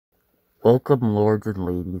Welcome lords and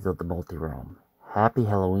ladies of the multi-realm. Happy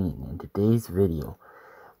Halloween. In today's video,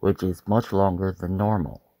 which is much longer than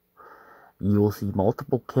normal, you will see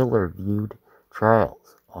multiple killer viewed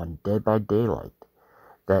trials on Dead by Daylight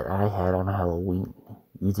that I had on Halloween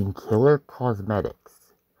using killer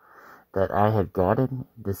cosmetics that I had gotten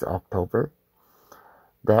this October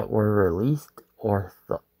that were released or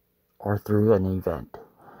through an event.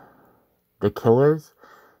 The killers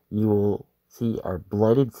you will see are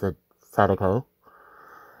Blooded Sadako,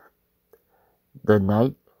 the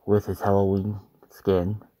Knight with his Halloween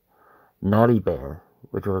skin, Naughty Bear,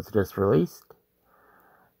 which was just released,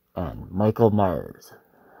 and Michael Myers,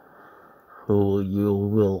 who you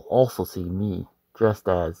will also see me dressed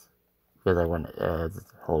as, because I went as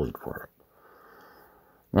Halloween for it.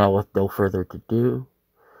 Now, with no further ado,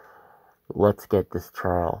 let's get this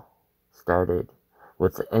trial started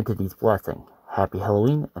with the entity's blessing. Happy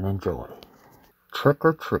Halloween and enjoy. Trick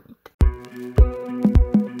or treat.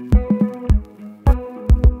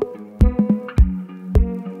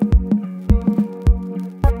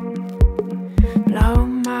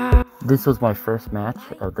 This was my first match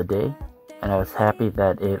of the day, and I was happy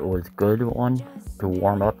that it was a good one to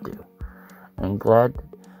warm up to. I'm glad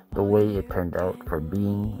the way it turned out for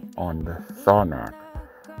being on the Saw map,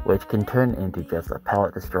 which can turn into just a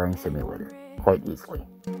pallet destroying simulator quite easily.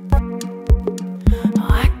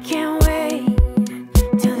 I can't wait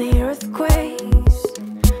till the earth quakes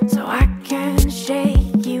so I can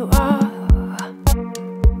shake you off.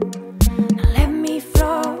 Let me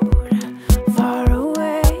float far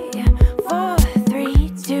away. 4, 3,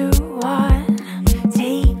 2, 1,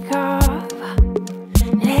 take off.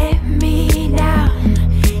 Let me down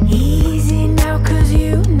easy now, 'cause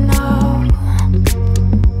you know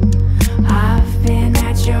I've been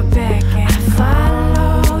at your beck and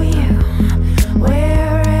follow you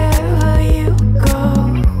wherever you go.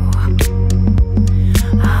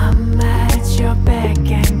 I'm at your beck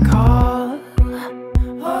and call.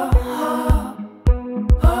 Oh, oh,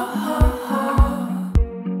 oh, oh.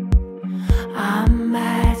 I'm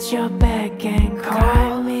at your beck and call.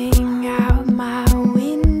 Crawling out my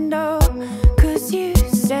window, 'cause you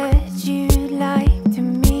said you'd like to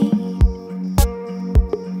meet.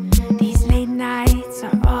 These late nights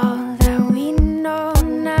are all that we know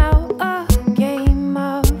now, a game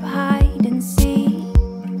of hide and seek.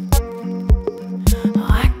 Oh,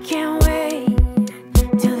 I can't wait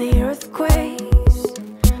till the earth quakes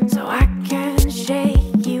so I can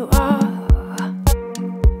shake you off.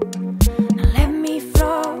 Now let me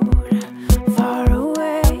float far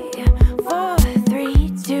away. 4, 3,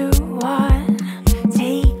 2, 1,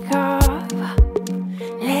 take off.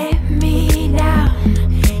 Let me down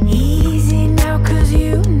easy now, 'cause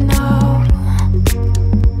you know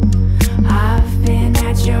I've been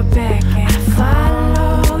at your beck and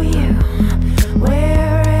follow you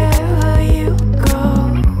wherever you go.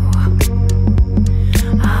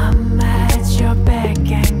 I'm at your beck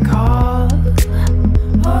and call.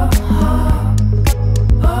 Oh, oh,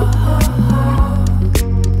 oh, oh, oh.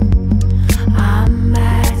 I'm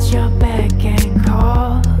at your beck and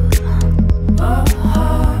call. Oh,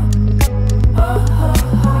 oh, oh, oh,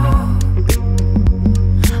 oh.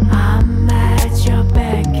 I'm at your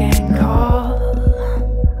beck and call.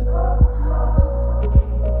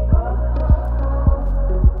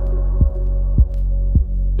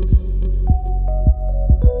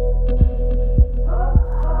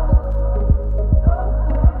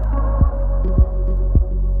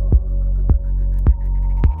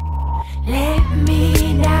 Let me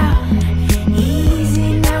down easy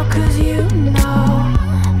now, 'cause you know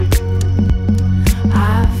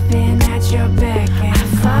I've been at your beck and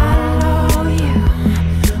follow you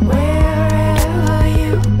wherever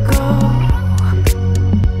you go.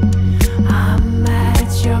 I'm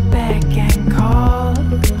at your beck and call.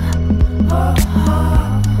 Oh,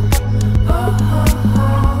 oh, oh, oh,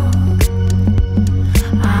 oh.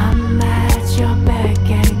 I'm at your beck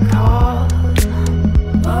and call.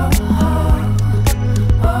 Oh, oh,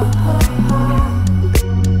 oh, oh, oh.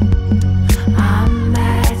 I'm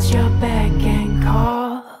at your beck and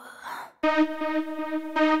call.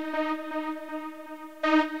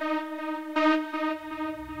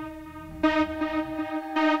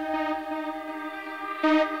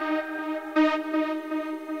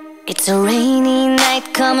 It's a rainy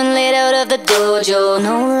night coming late out of the dojo.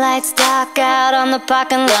 No lights, dark out on the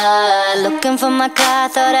parking lot. Looking for my car,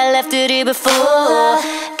 thought I left it here before.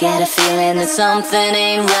 Get a feeling that something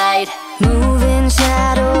ain't right. Moving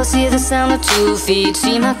shadows, hear the sound of 2 feet.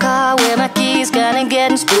 See my car, where my keys, kinda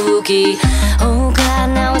getting spooky. Oh God,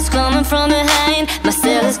 now it's coming from behind. My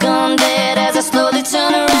cell is gone dead as I slowly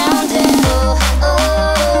turn around and oh, oh,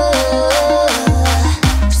 oh.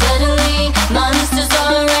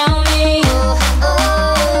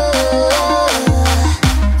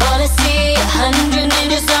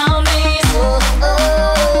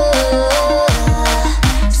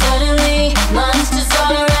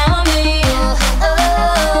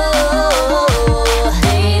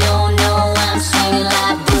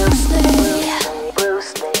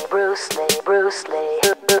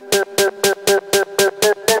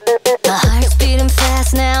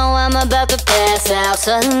 about to pass out.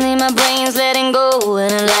 Suddenly my brain's letting go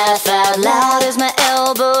and I laugh out loud as my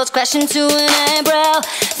elbows crash into an eyebrow.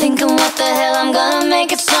 Thinking what the hell, I'm gonna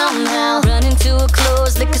make it somehow. Run into a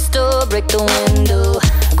closed liquor store, break the window,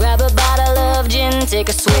 grab a bottle of gin, take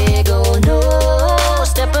a swig. Oh no,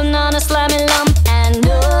 stepping on a slimy lump, and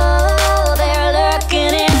no, they're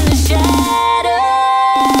lurking in the shadows.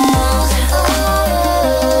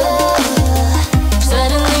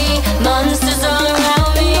 Suddenly monsters all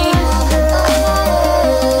around me.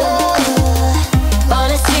 All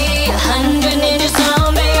I see, 100 ninja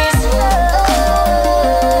zombies.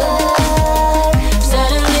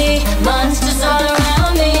 Suddenly monsters all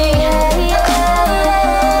around me.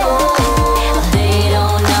 They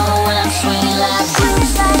don't know when I'm swinging like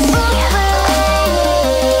Bruce Lee.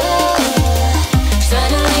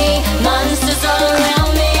 Suddenly monsters all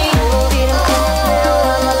around me.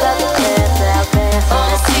 All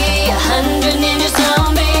I see, 100 ninja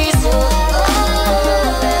zombies.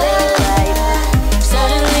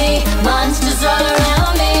 Suddenly monsters all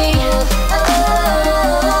around me.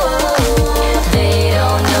 They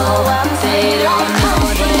don't know that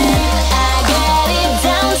I got it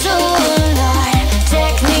down to an art.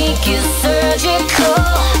 Technique is surgical.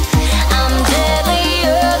 I'm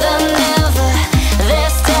deadlier than ever. Their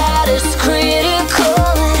status critical.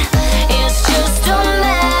 It's just a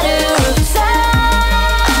matter of time.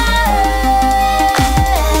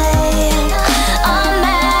 A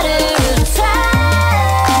matter of time.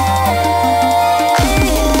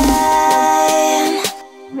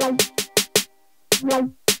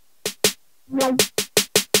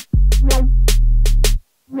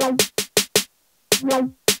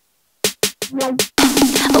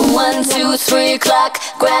 1, 2, 3 o'clock.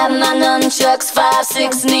 Grab my nunchucks, 5,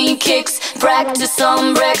 6 knee kicks. Practice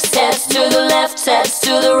on bricks, heads to the left, heads to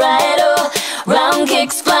the right. Oh, round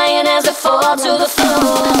kicks flying as I fall to the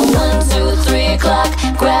floor. 1, 2, 3 o'clock.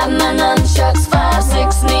 Grab my nunchucks, 5,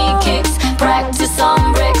 6 knee kicks. Practice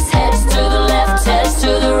on bricks, heads to the left, heads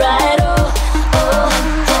to the right. Oh, oh,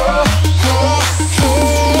 hey, hey,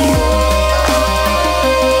 hey.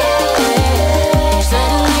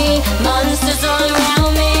 Suddenly monsters all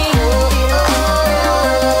around me.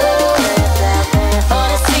 All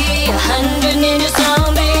I see, 100 ninja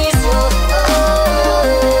zombies.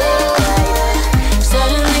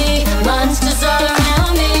 Suddenly monsters all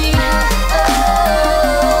around me.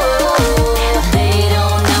 They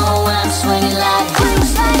don't know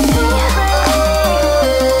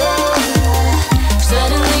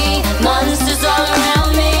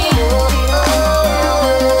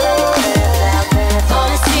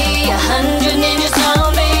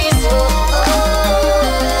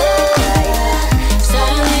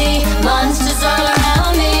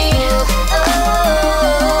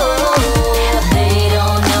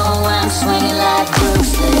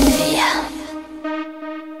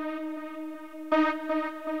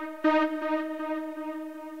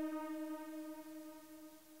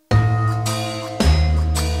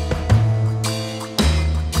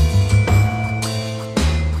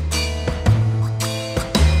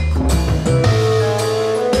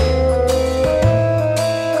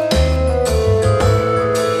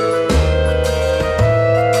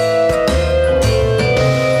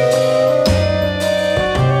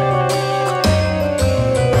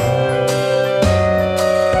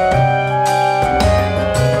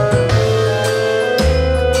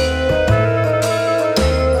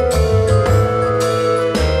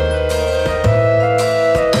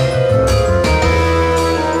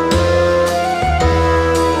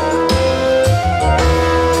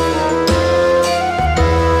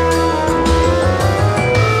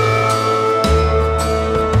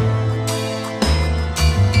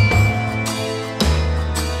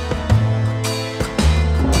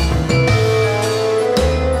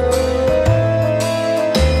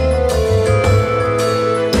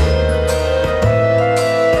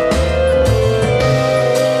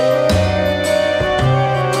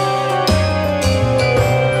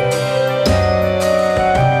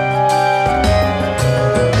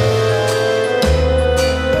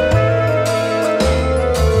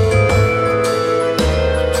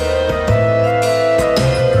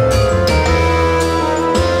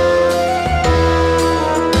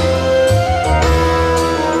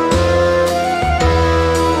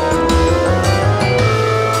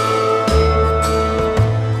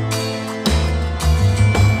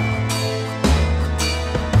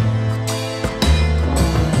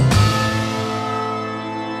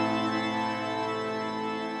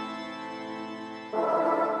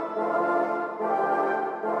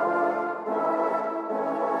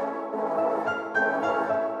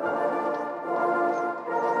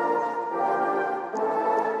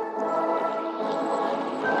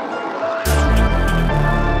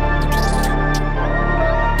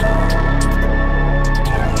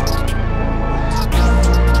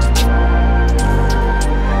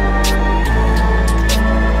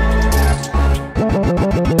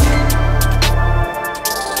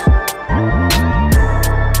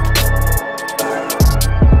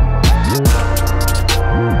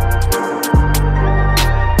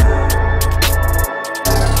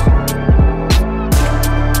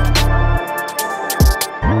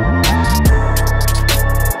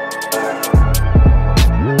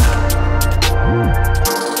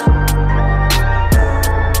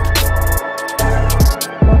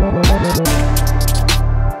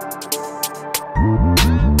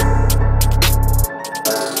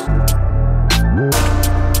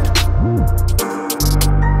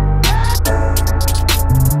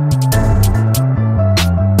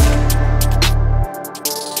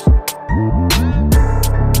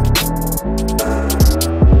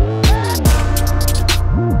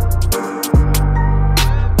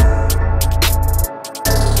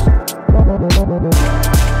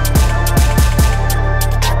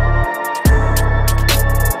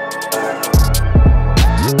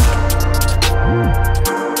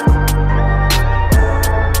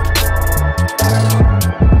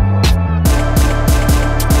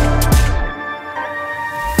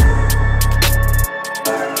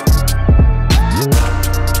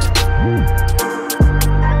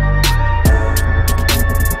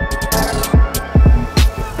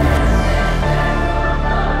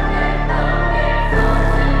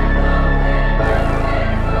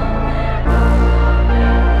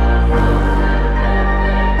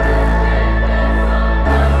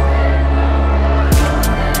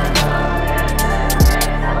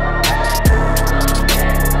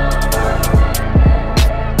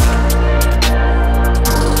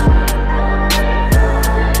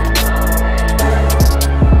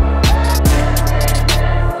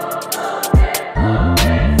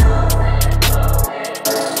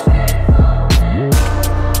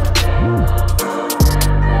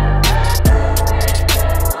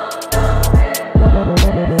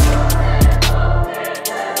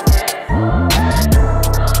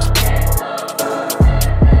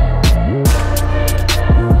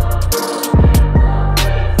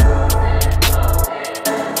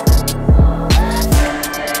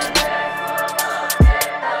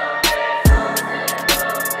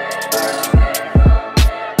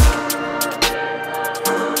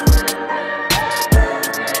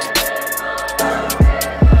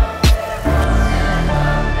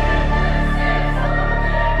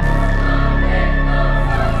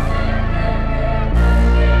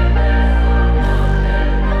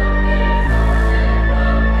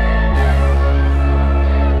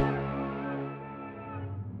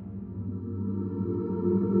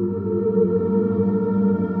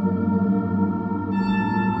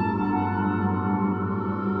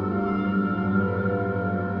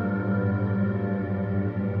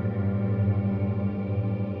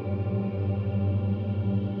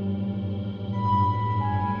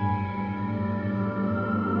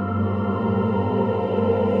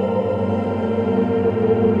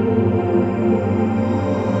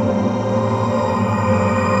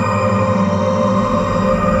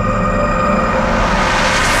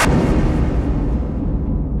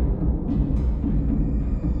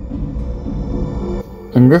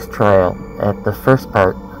In this trial, at the first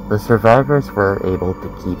part, the survivors were able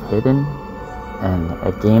to keep hidden, and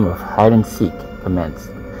a game of hide-and-seek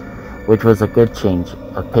commenced, which was a good change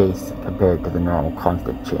of pace compared to the normal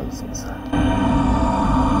constant chases.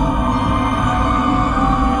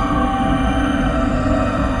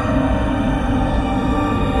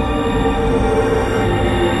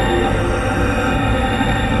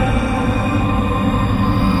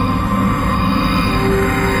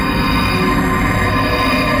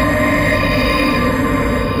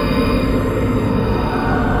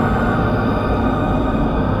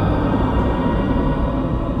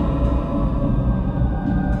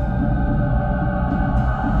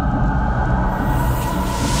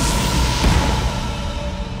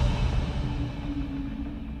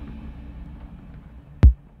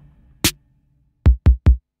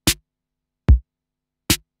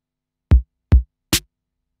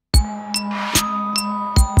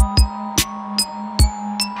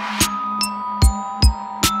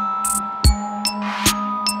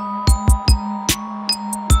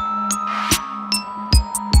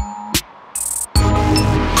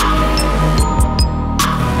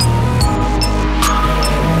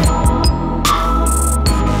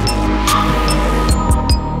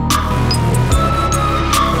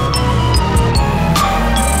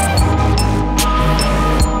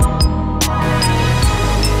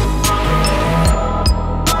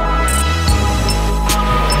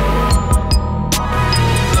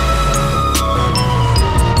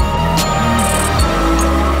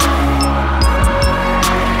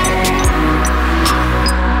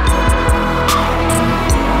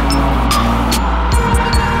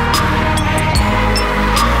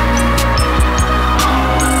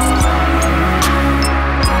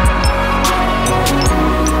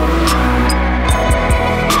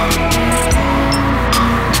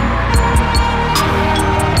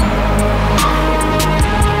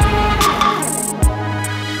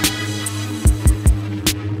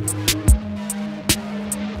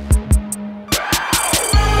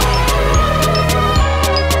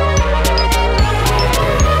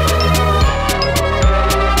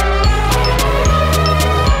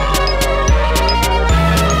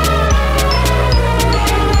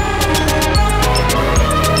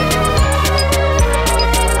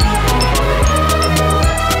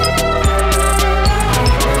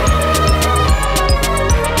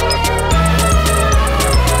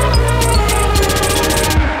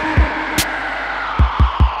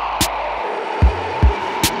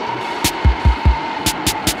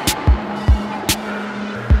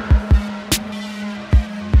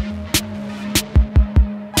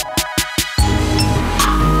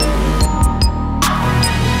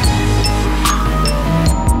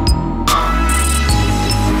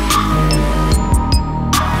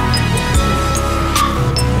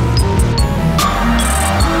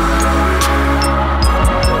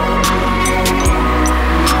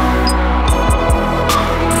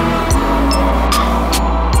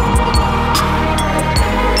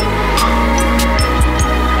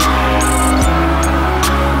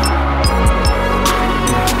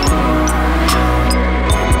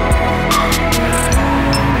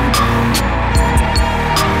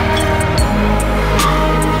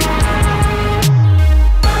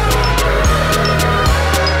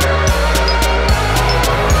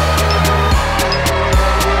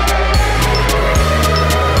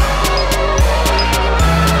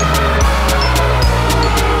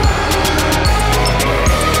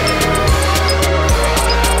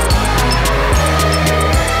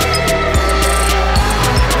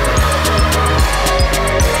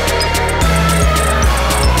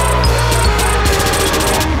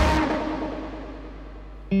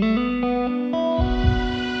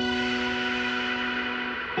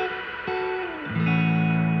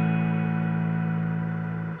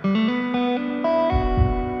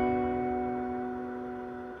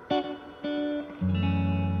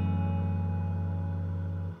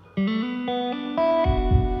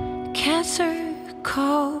 Cancer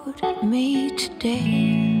called me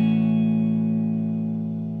today.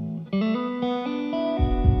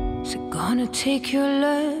 Is it gonna take your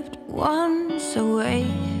loved ones away?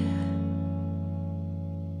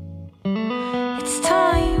 It's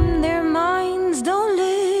time their minds don't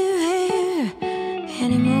live here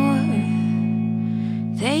anymore.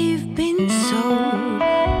 They've been sold,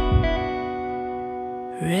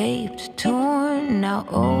 raped, torn, now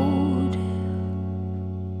old.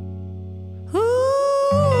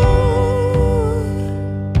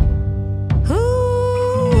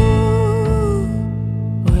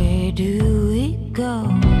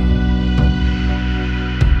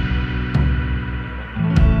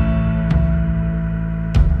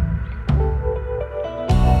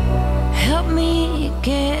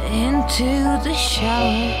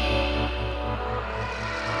 shower.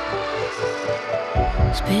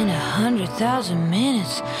 It's been 100,000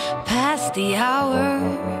 minutes past the hour.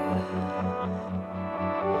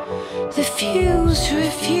 The fuse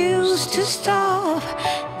refused to stop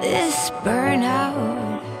this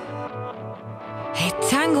burnout. Hey,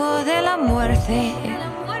 Tango de la Muerte,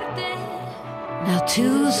 now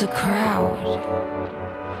to the crowd.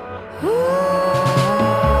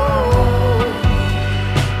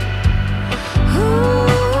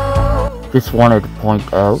 Just wanted to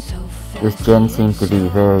point out, this gen seems to be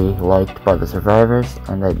very liked by the survivors,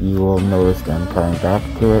 and that you will notice them coming back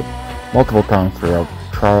to it multiple times throughout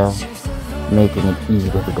the trial, making it easy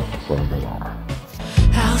to forget where they are.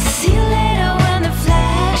 I'll see you later when the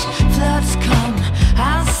flash floods come.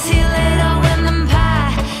 I'll see you later when the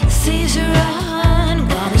Pisces run.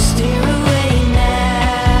 Gonna steer away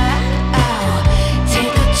now.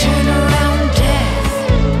 Take a turn around death.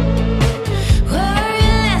 Worry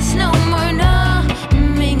less, no more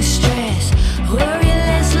numbing stress. Worry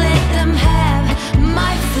less, let them have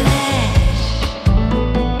my flesh.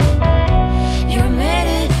 Your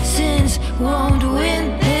medicines won't win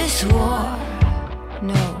this war.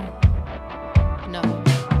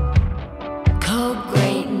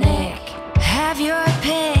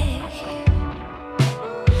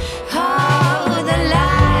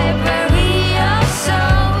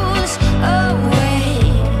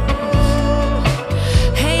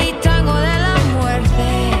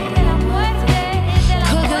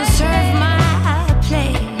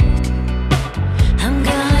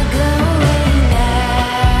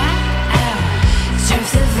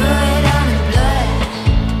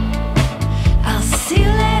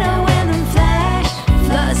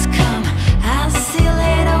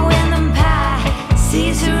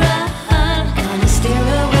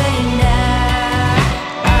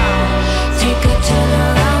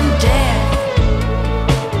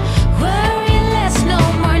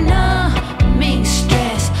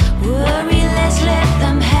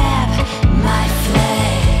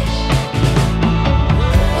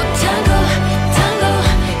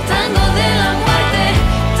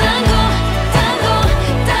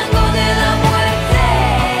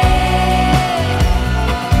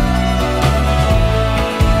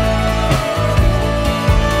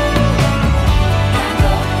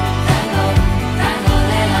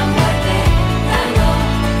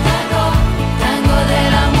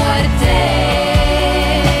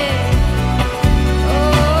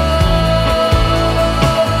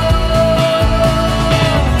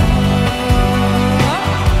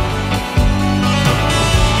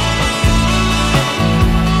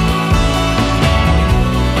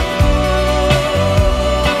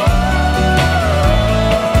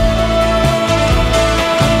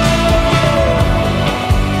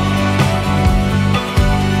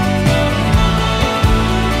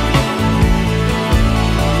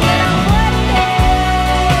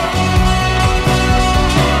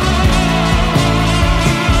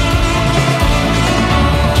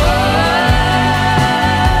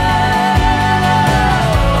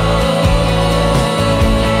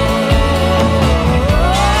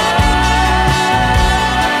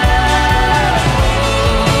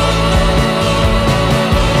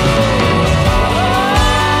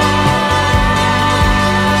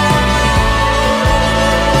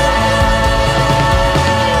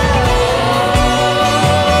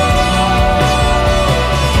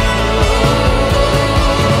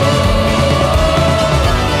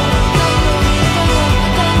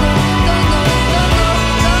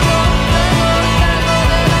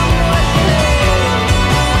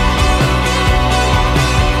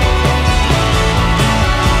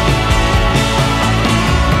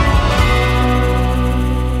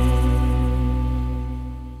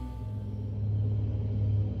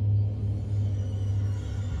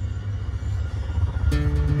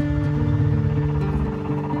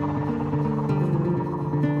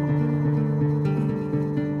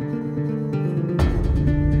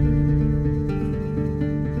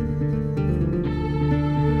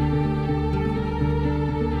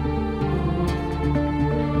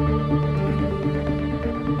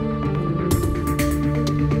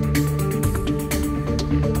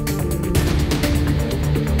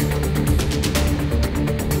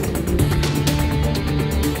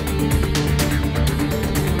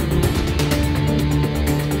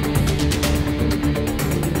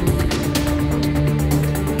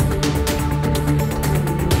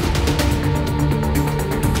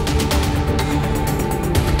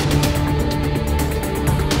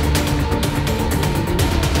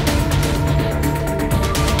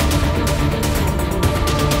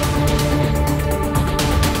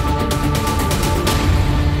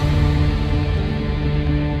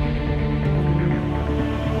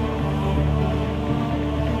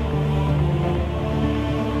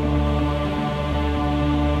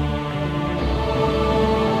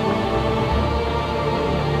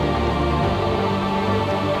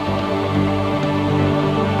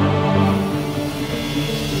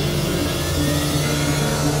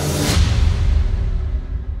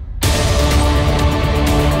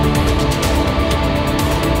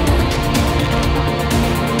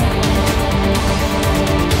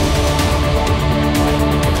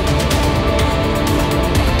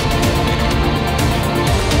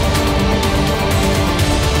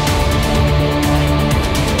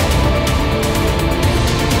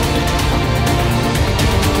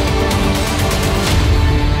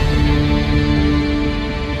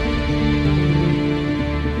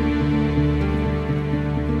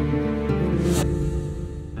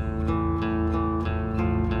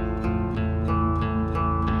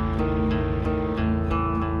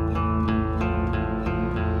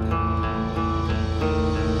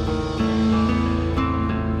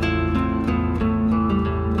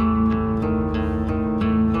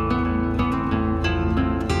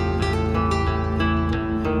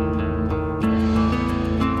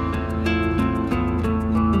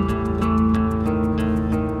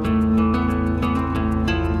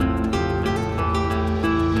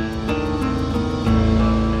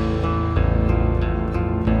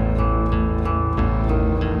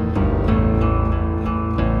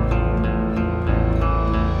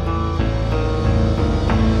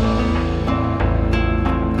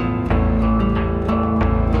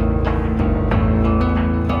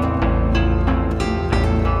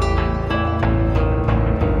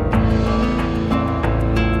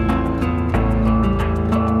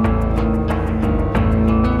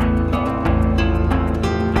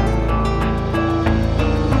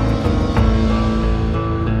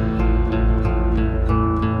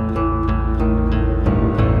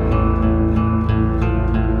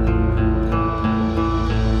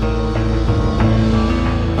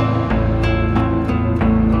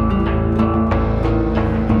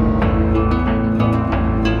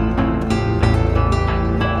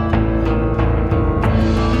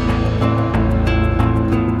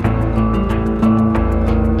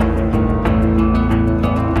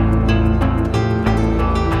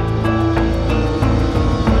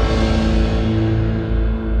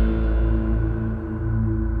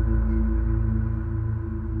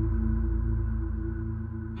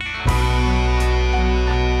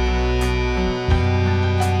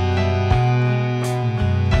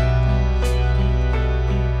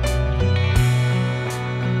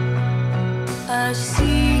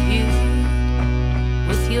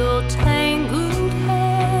 your tangled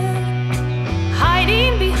hair,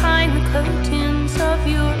 hiding behind the curtains of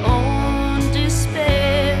your own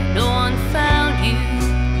despair. No one found you,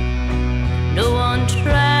 no one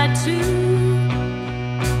tried to.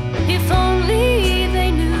 If only they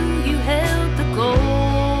knew you held the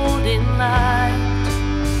golden light.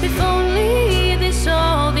 If only they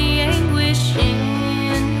saw the anguish in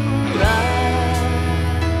your eyes.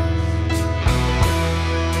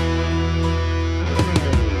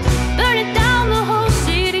 Burn it down, the whole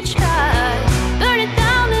city tried. Burn it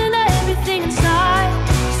down and everything inside.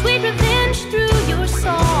 Sweet revenge through your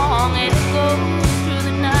song, and it goes through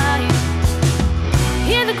the night.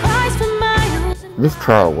 Hear the cries for miles. This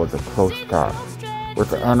trial was a close tie, with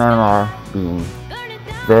the MMR being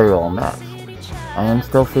very well matched. I am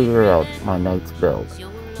still figuring out my knight's build,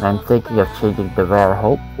 and I'm thinking of changing Devour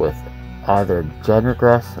Hope with either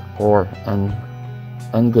Genergress or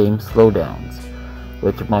endgame slowdowns,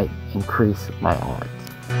 which might increase my odds.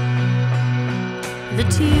 The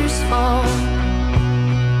tears fall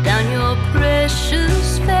down your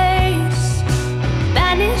precious face,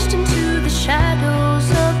 banished into the shadows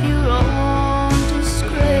of your own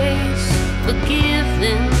disgrace. Forgive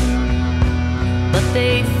them, but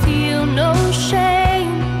they feel no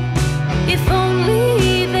shame. If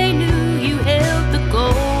only they knew you held the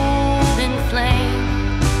golden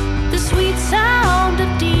flame, the sweet sound of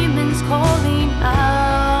demons calling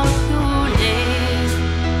out your name.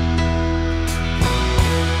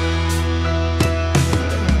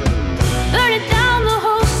 Burn it down, the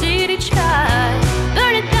whole city tried.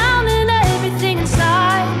 Burn it down and everything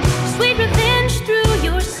inside. Sweet revenge through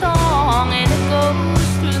your song, and it goes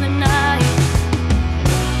through the night.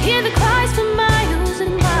 Hear the cries for miles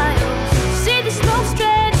and miles. See the smoke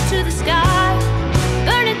stretch to the sky.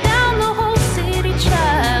 Burn it down, the whole city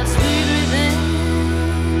child. Sweet revenge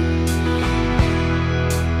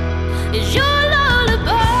is your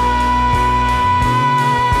lullaby.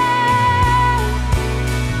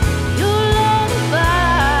 Your lullaby.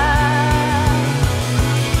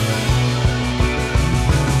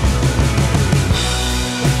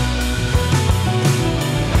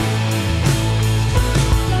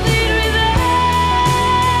 Sweet revenge.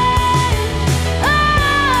 Oh,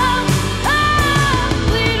 oh,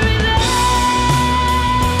 sweet revenge.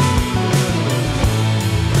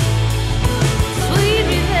 Sweet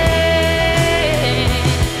revenge.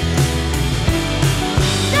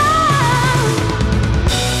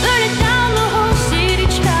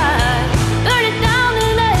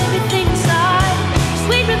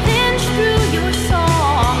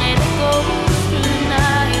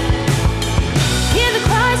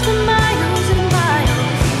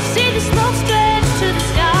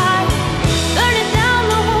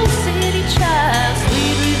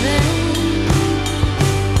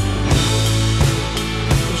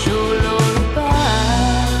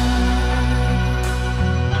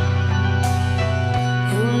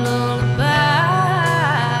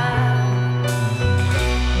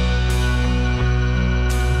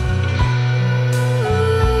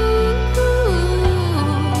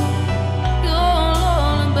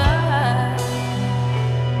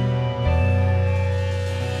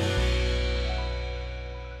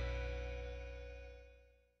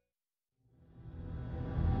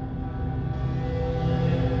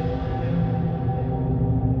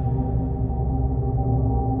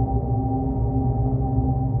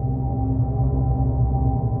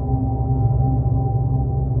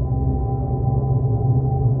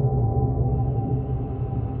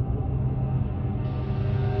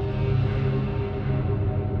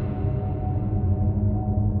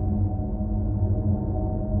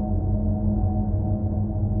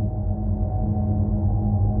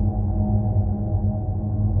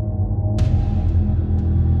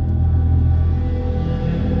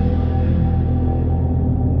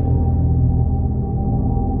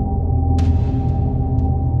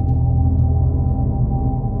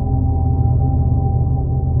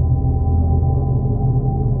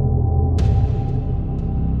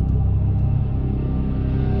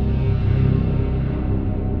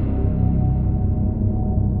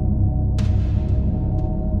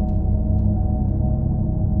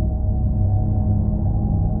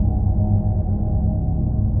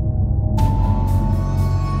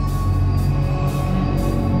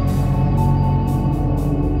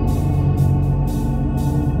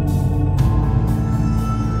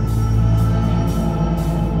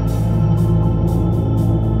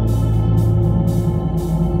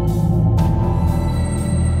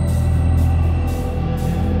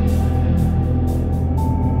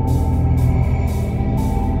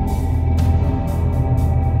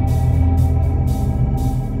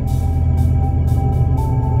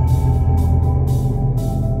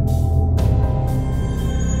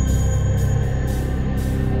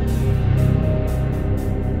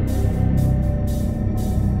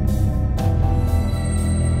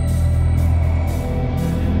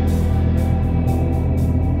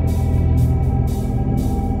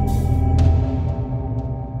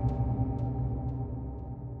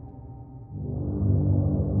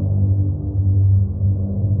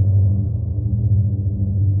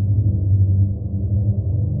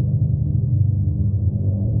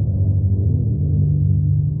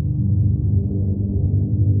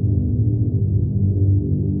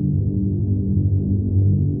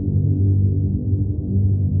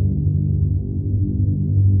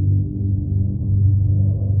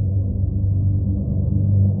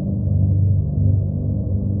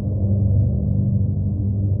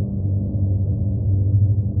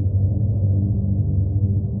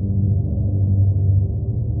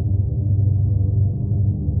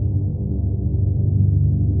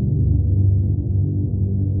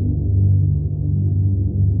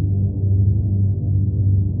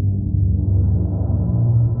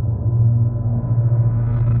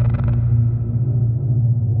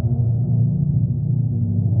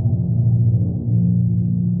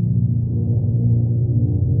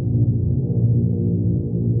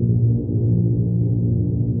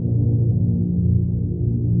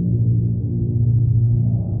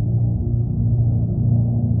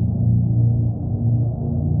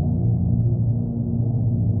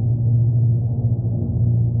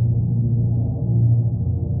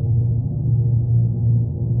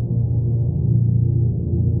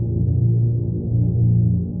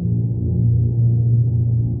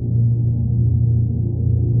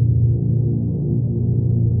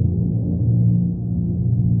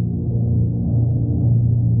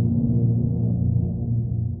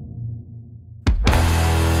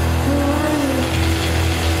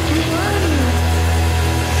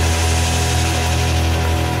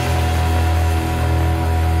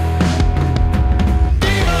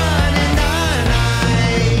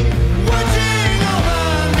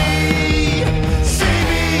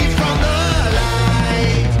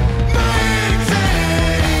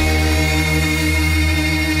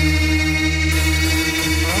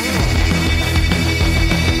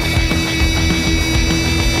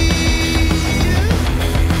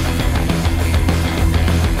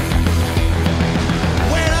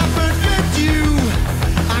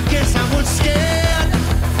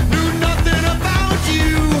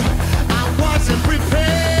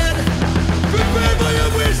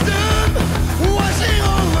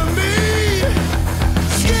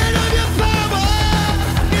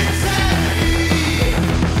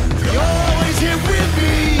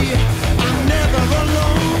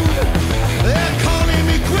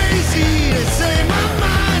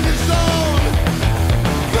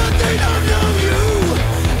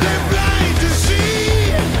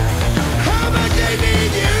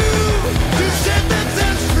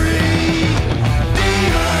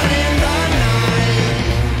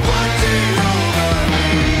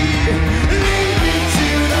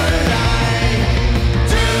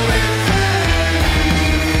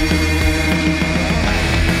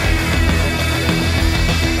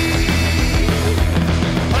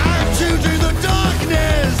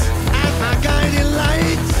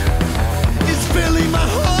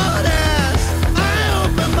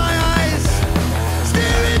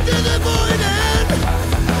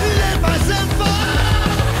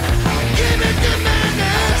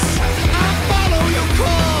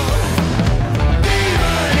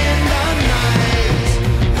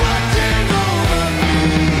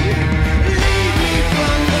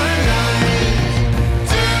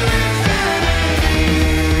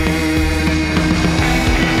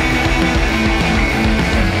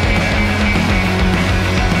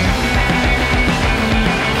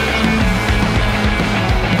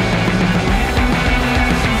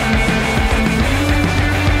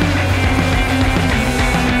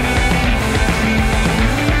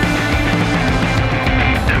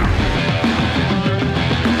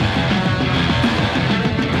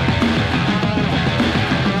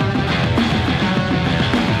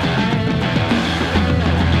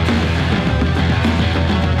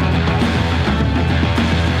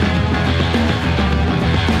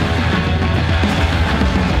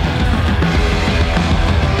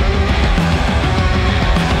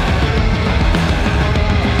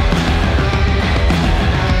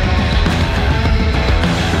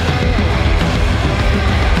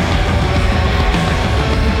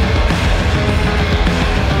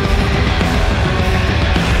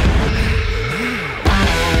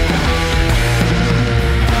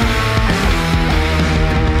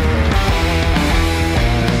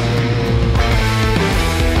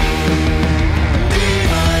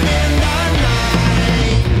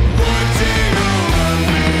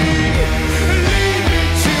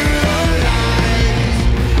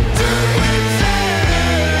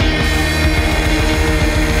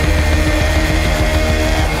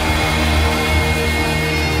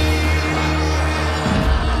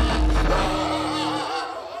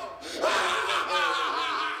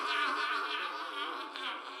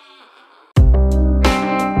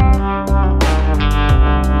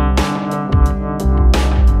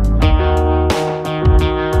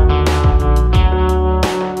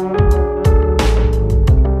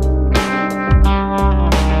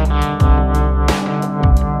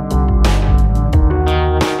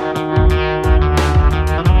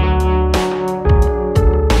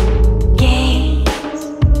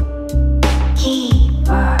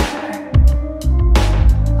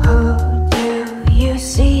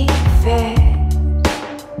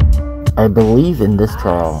 I believe in this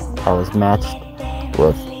trial I was matched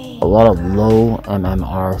with a lot of low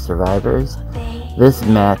MMR survivors. This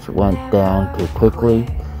match went down too quickly,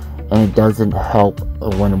 and it doesn't help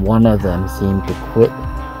when one of them seemed to quit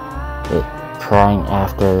it trying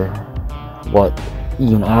after what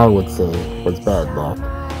even I would say was bad luck,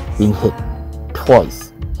 being hit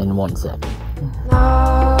twice in 1 second.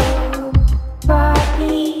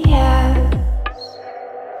 Nobody else.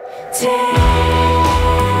 Tear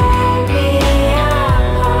me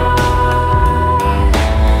apart.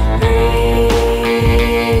 Bring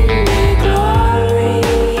me glory.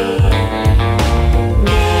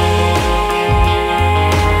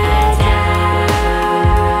 Get down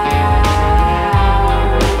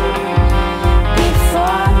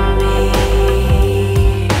before me.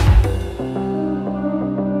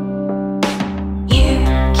 You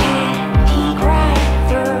can't peek right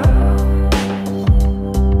through.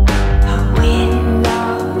 We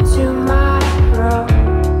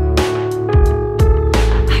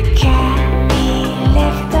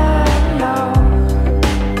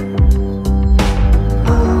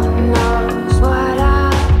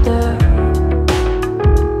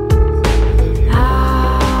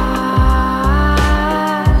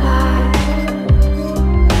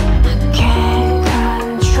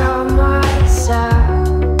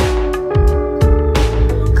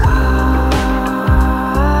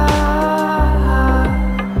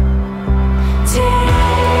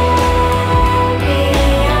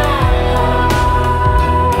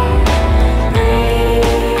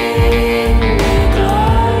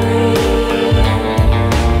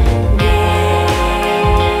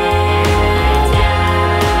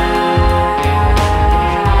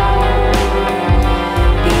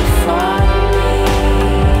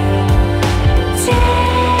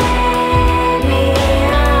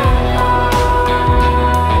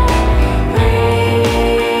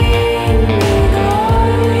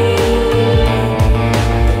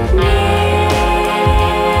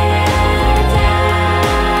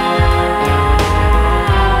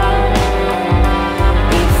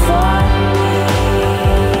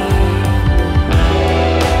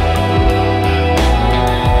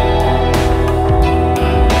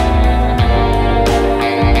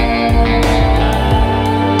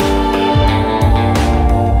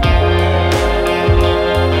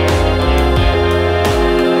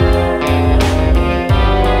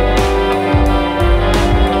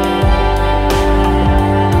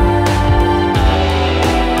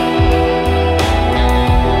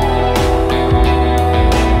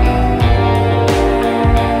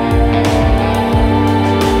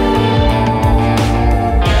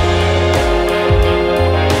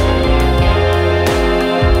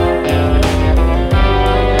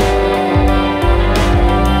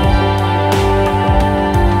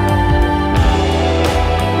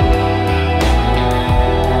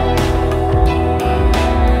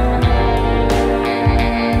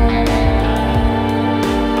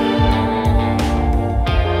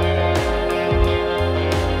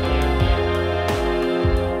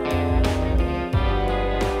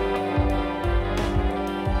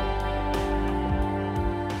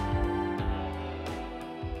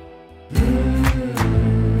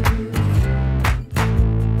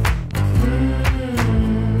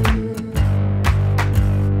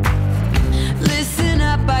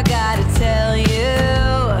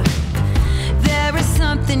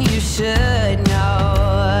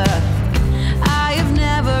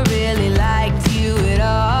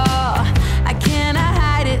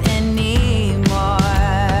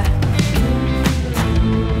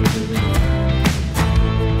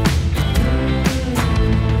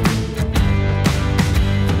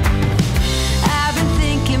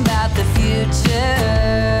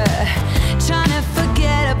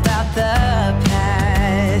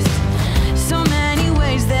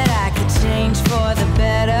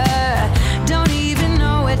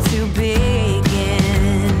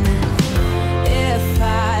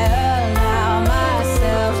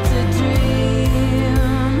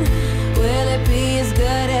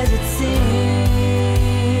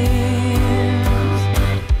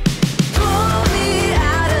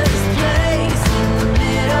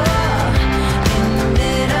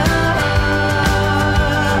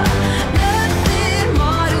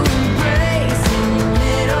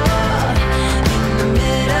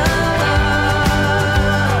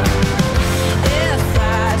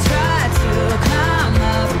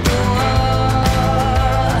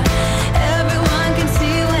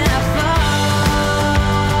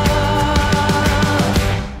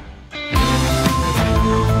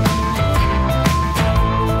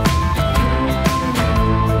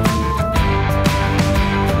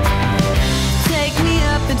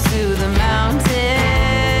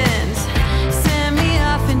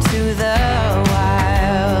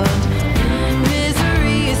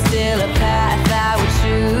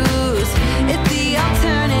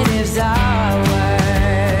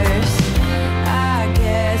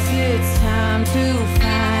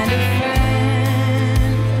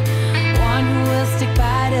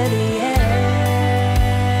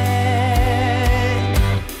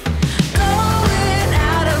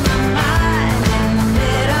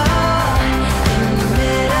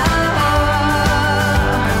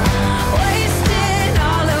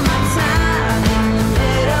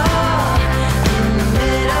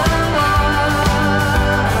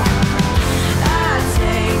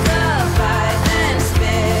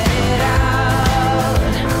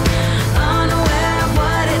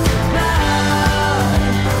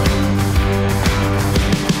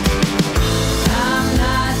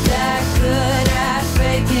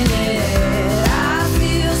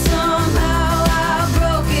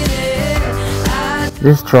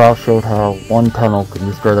This trial showed how one tunnel can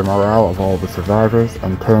destroy the morale of all the survivors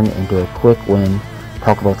and turn into a quick win.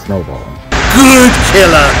 Talk about snowballing. Good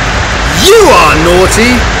killer! You are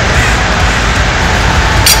naughty!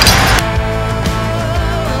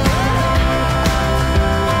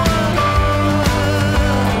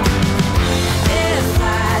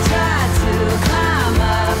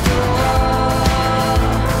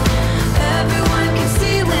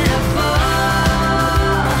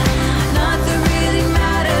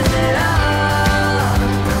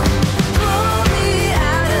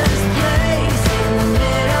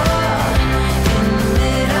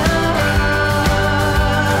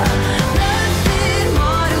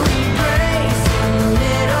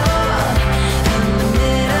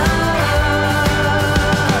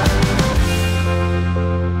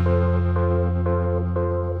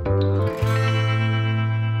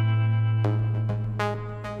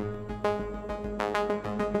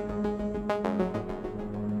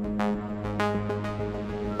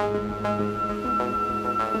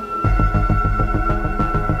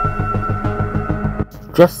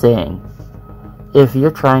 Just saying, if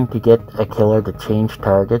you're trying to get a killer to change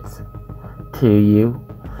targets to you,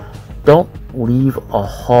 don't leave a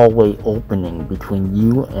hallway opening between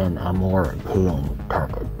you and a more appealing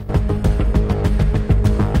target.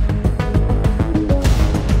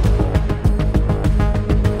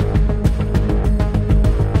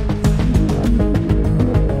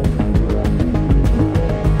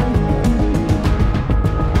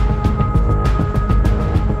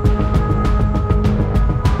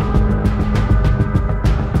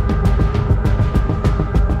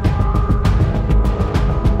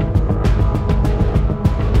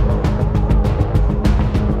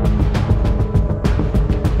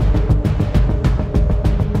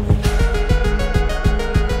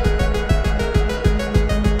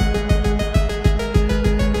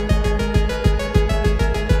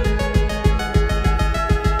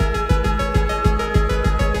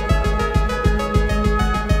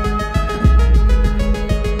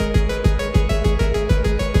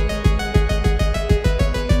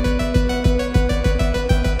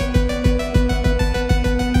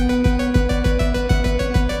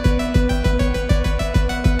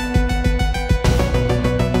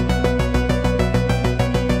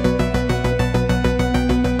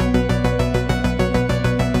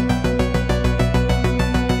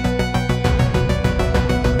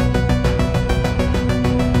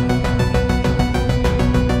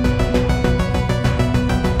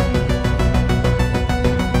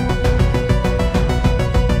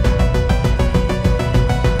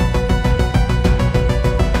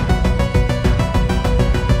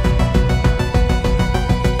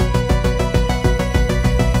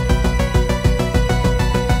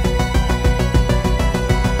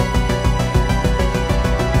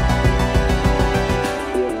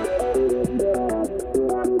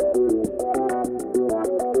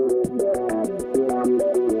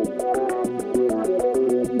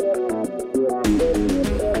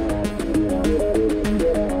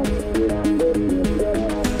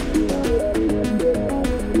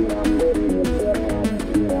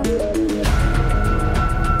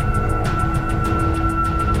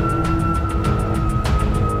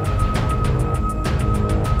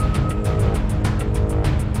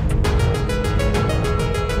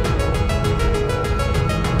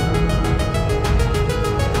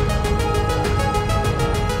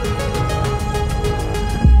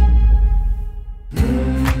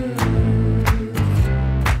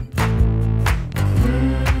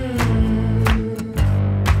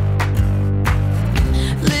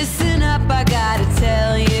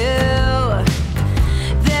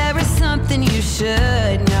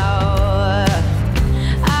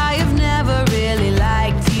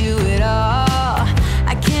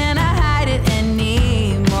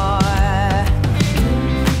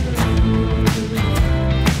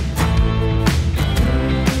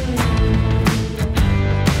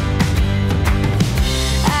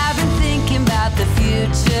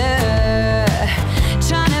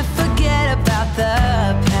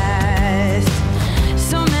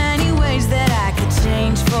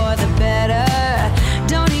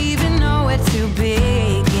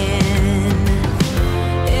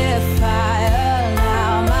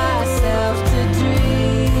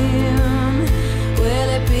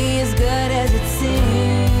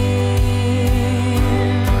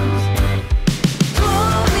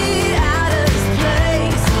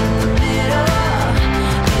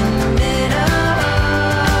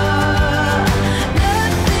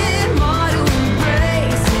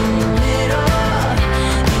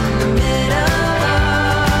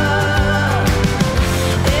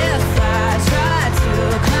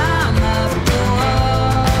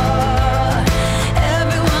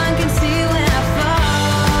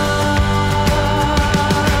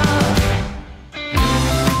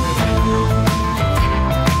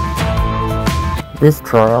 This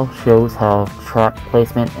trial shows how trap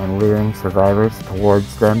placement and luring survivors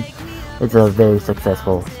towards them is a very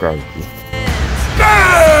successful strategy.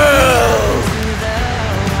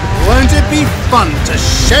 Won't it be fun to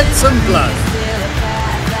shed some blood?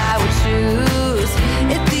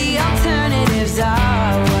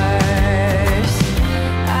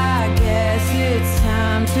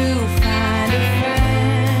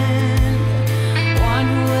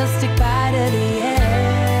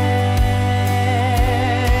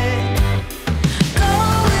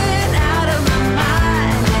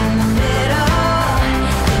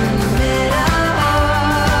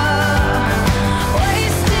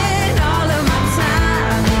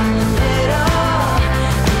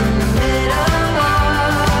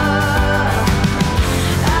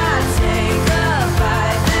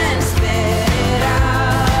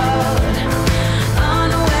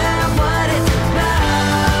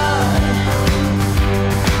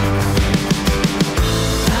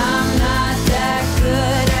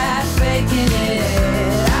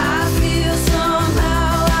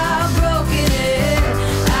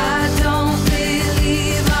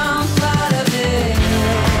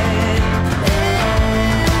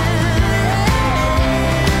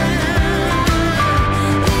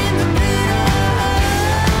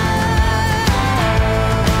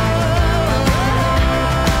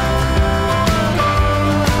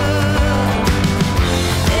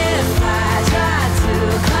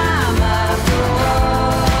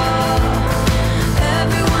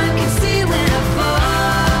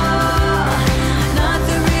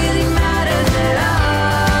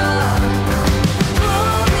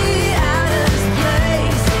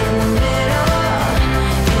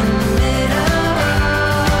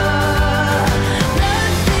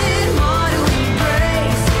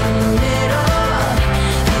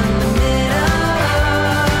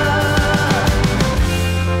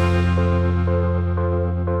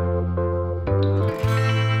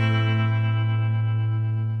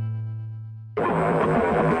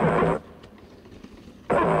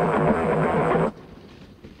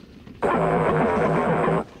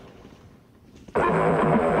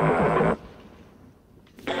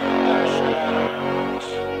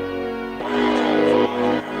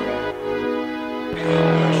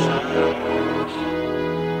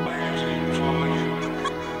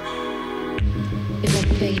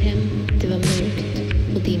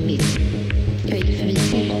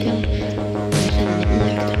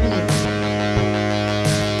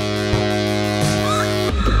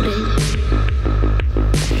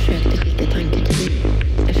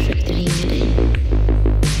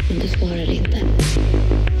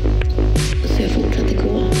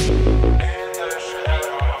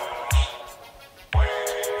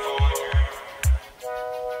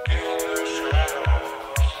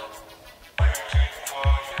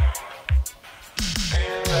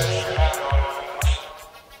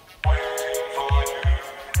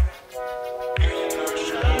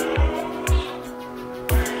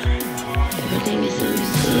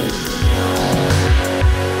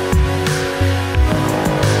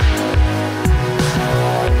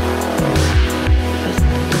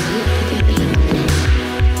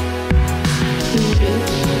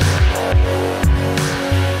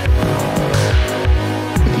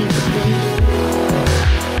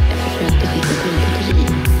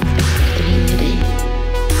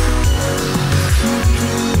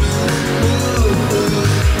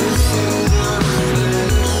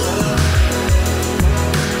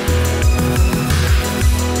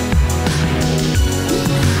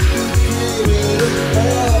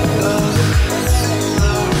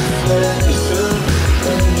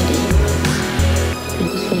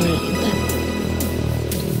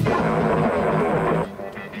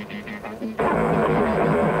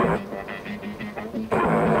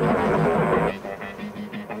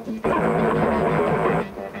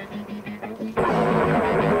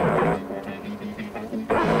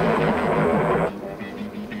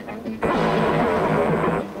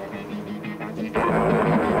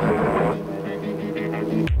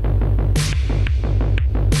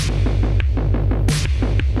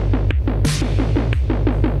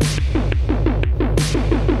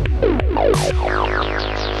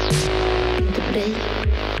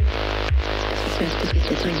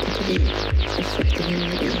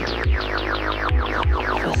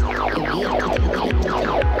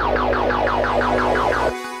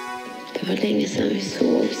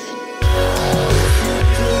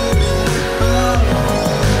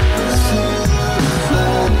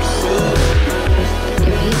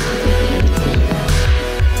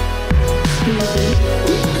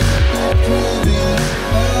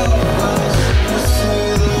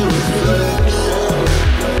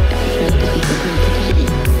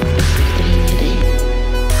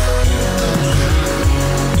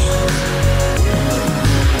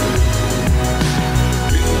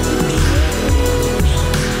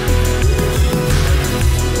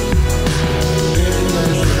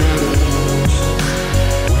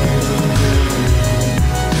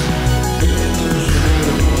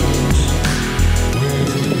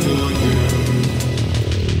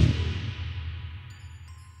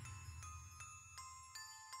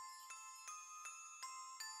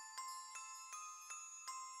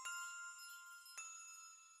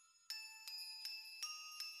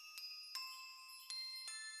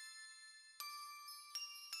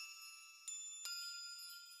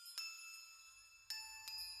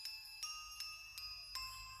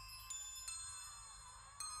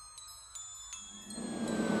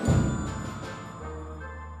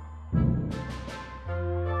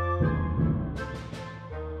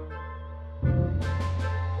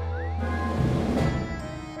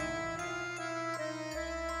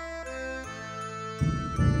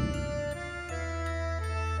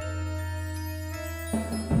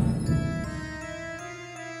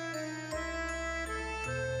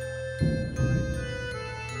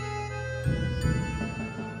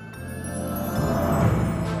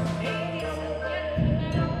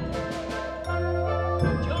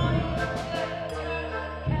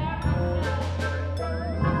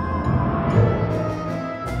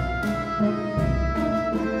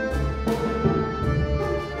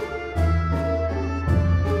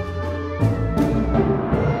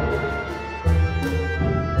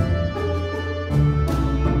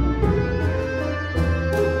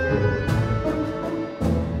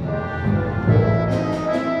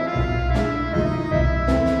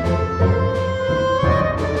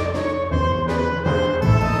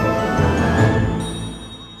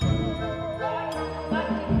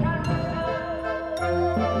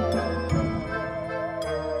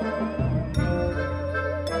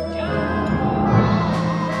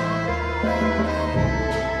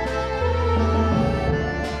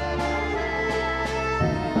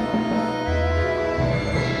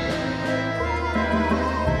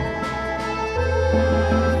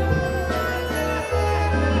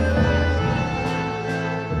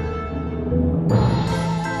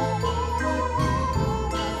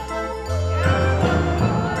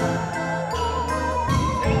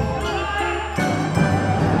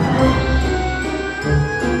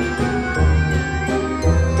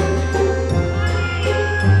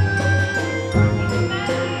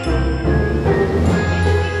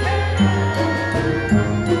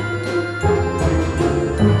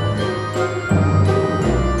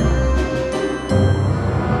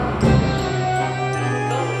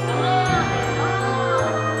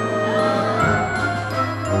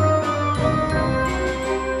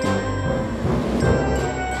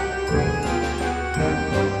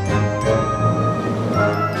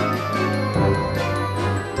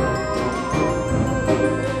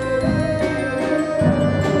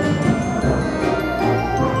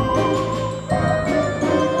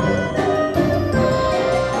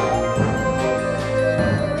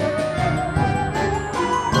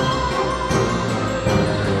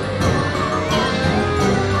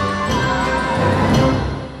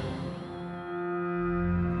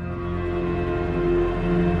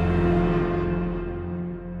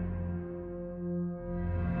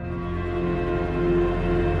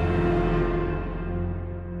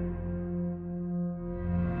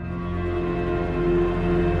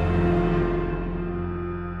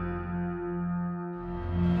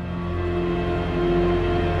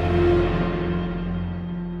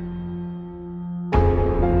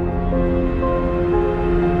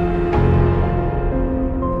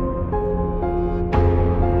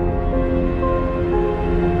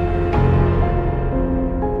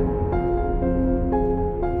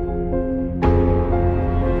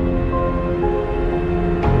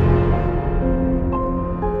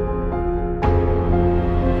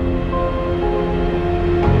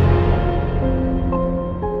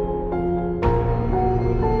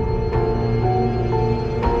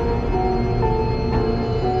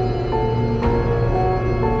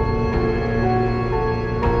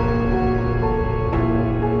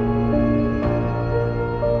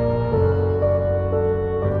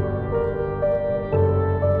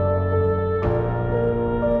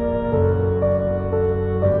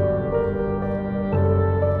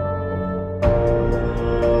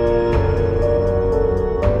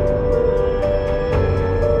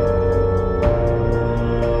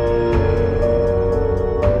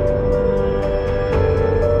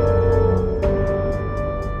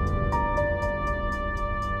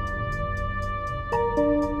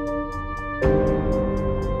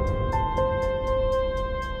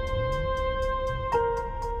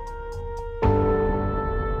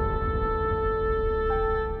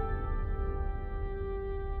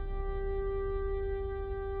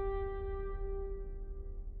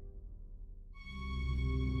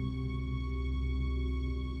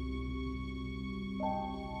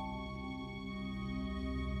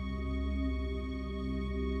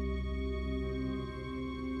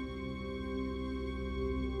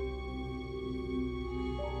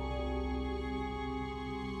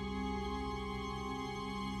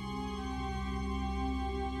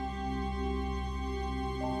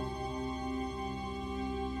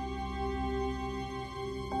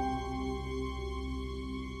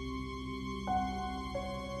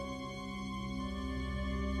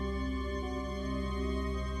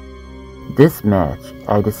 This match,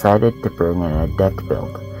 I decided to bring in a deck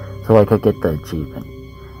build so I could get the achievement,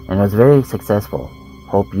 and it was very successful.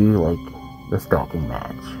 Hope you like the stalking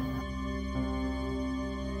match.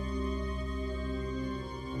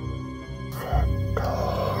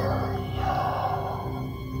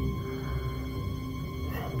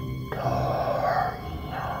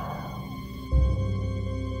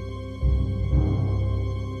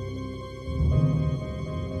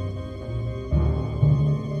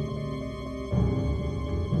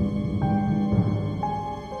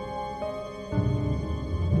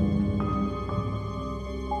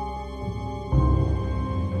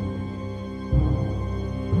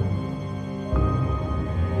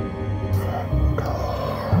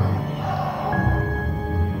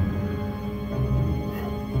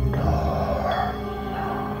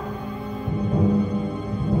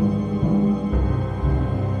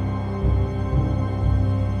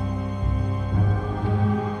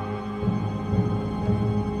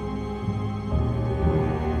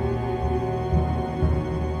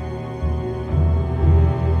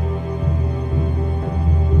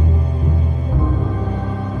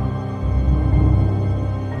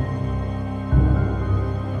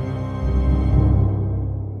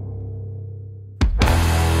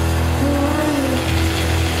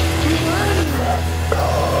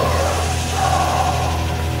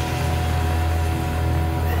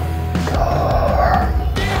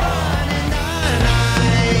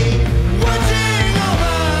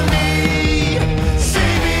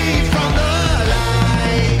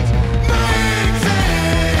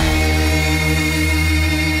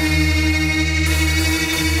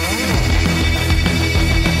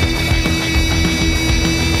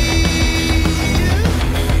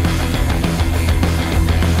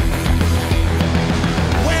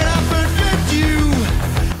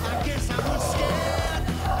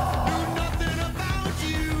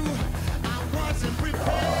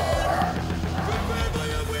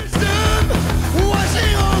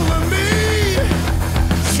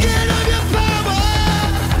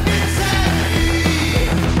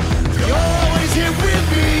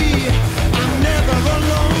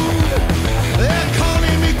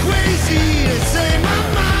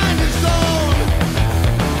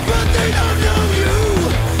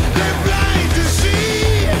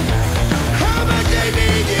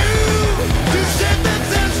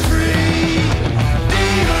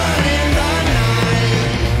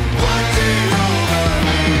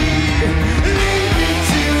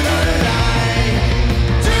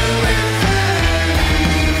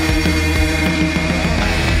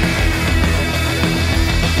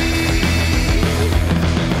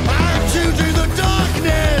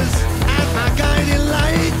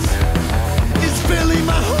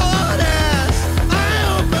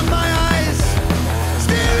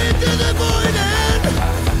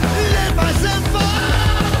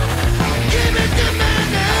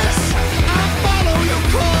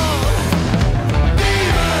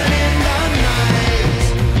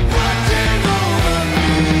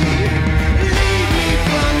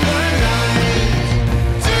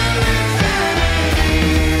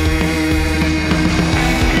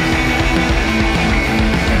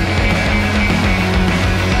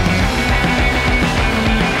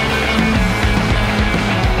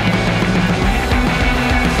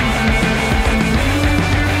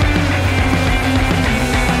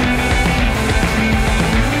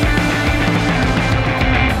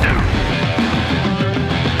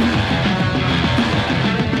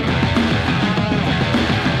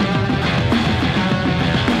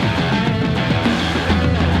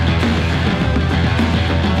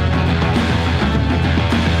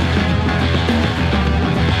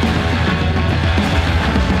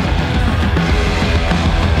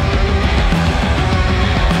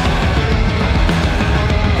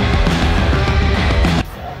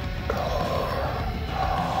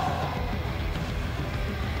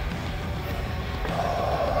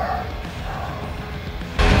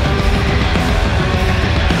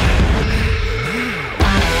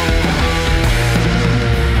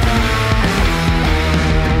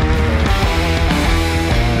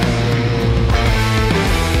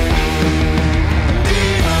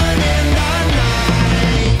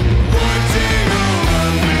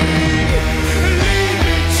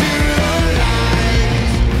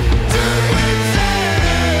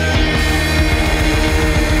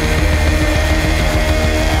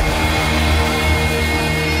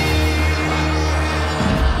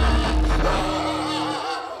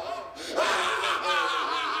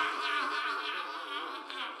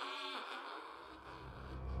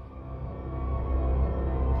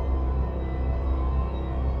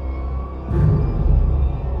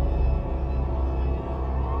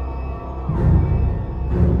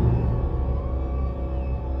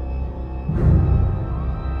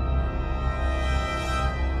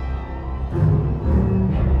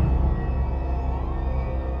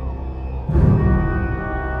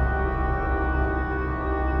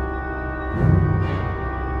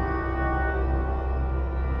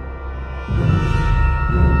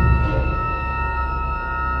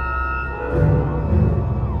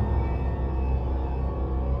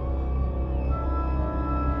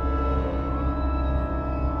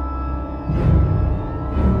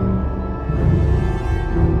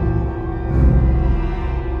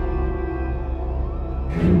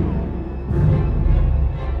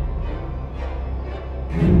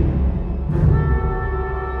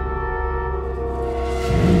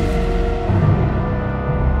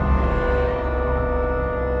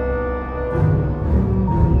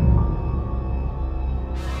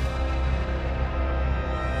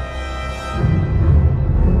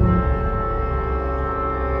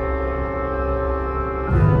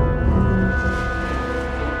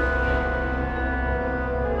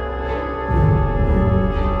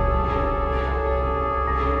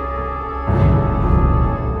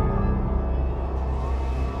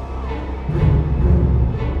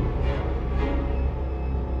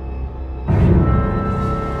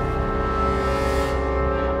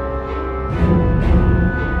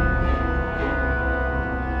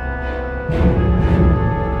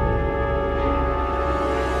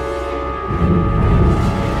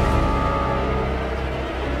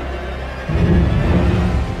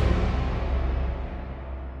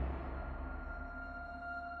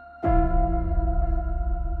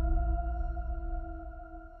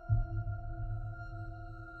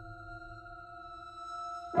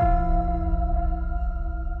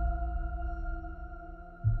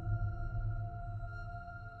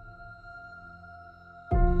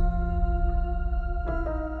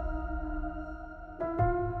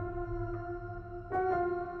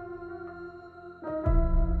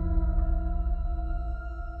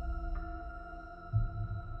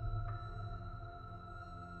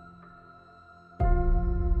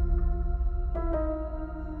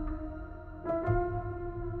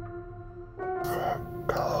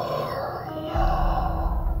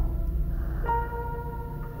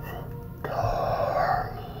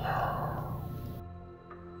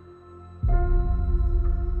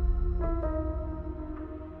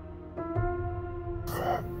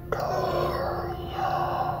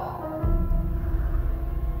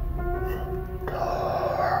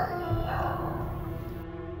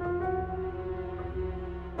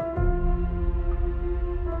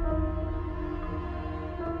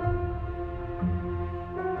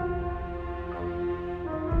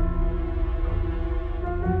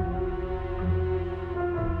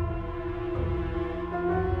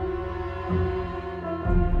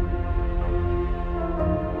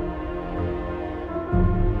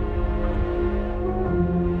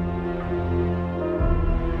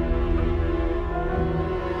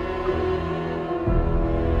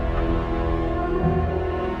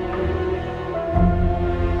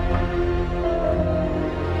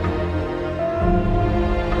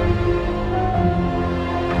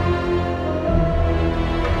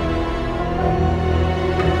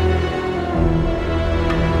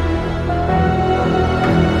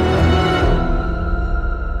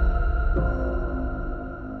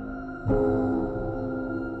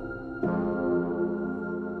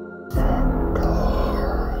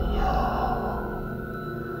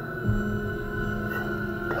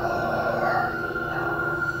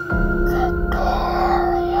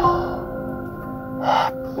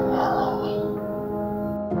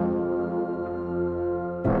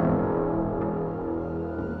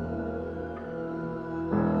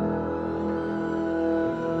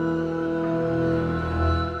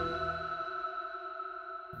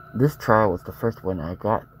 This trial was the first one I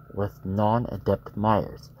got with non-adept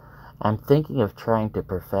Myers. I'm thinking of trying to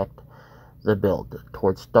perfect the build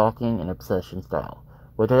towards stalking and obsession style,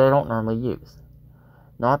 which I don't normally use.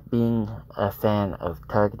 Not being a fan of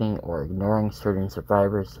targeting or ignoring certain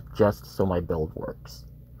survivors just so my build works.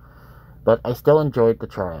 But I still enjoyed the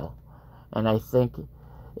trial, and I think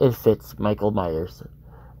it fits Michael Myers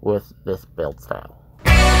with this build style.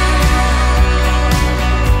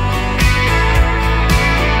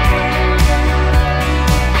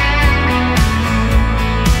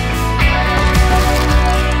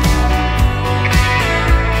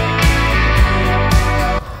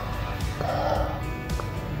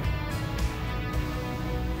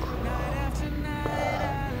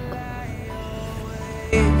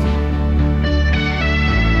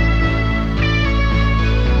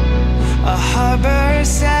 A harbor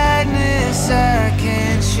sadness I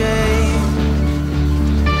can't shake.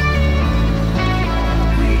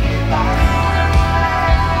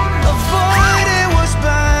 Avoiding what's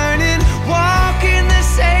burning, walking the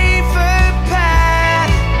safer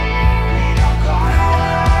path.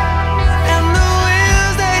 And the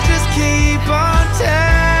wheels, they just keep on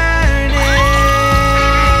turning.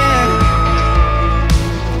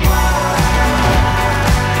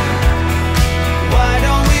 Why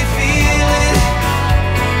don't we feel it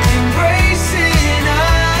embracing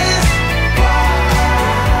us?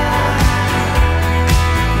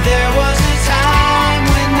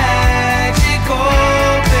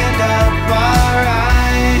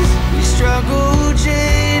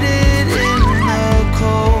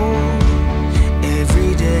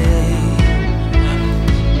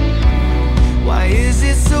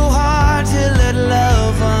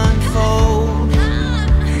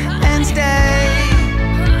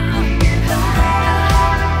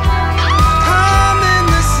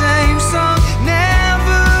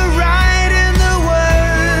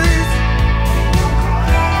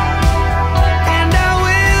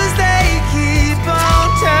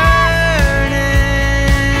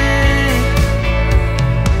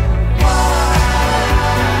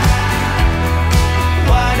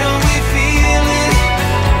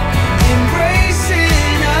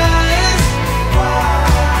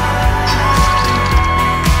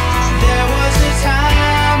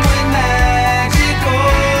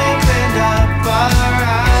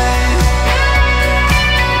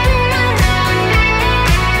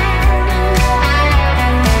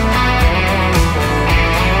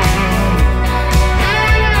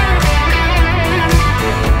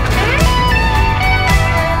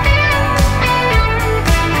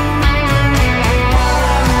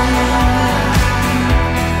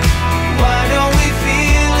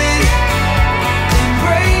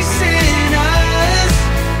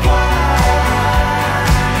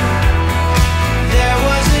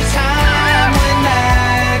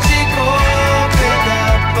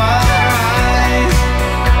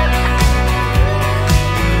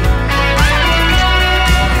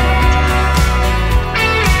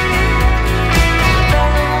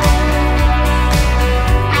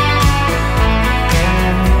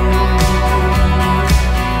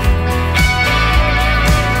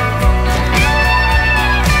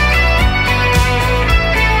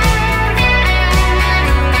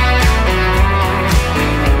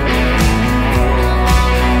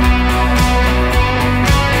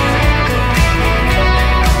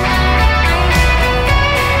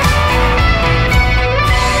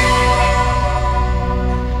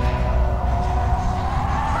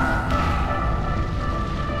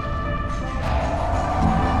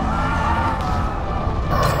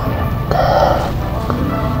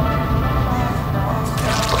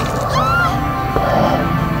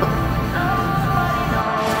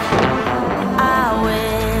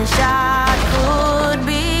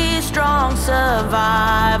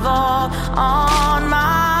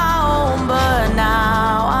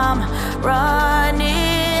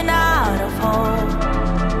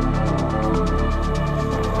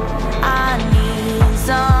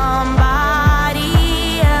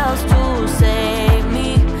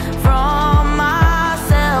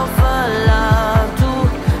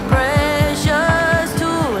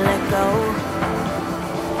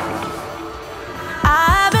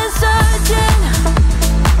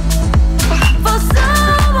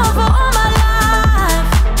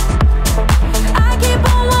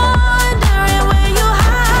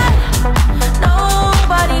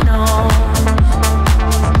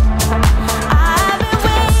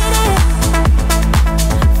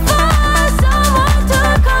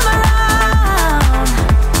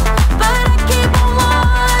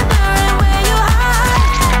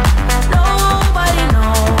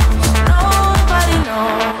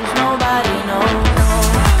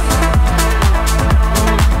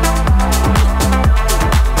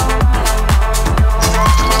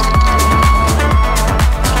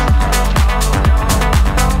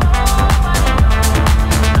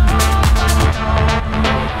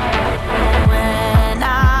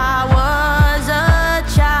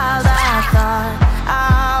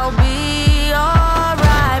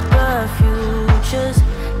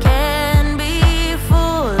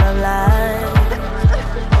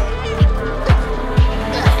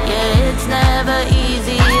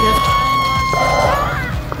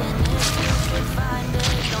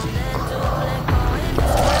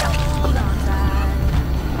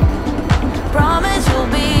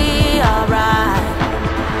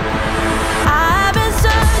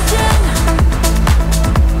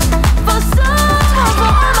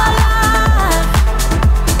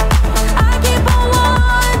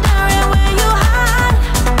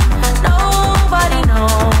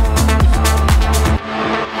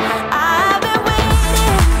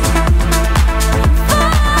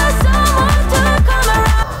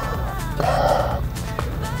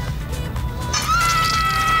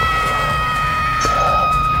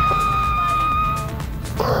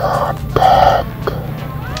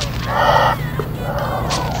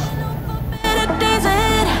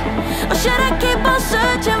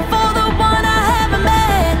 searching for the one I haven't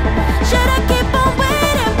met. Should I keep on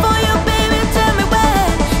waiting for you, baby? Tell me when.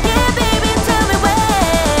 Yeah, baby, tell me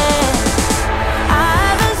when.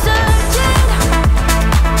 I've been searching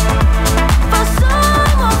for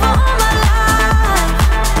someone for all my life.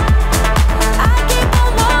 I keep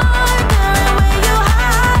on wondering where you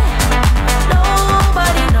hide.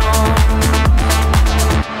 Nobody knows.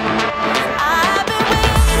 I've been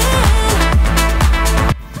waiting.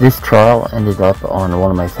 This trial ended up on one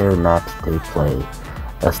of my favorite maps to play,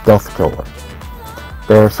 a stealth killer.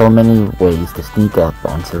 There are so many ways to sneak up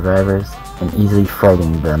on survivors and easily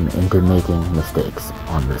frightening them into making mistakes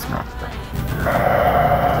on this map.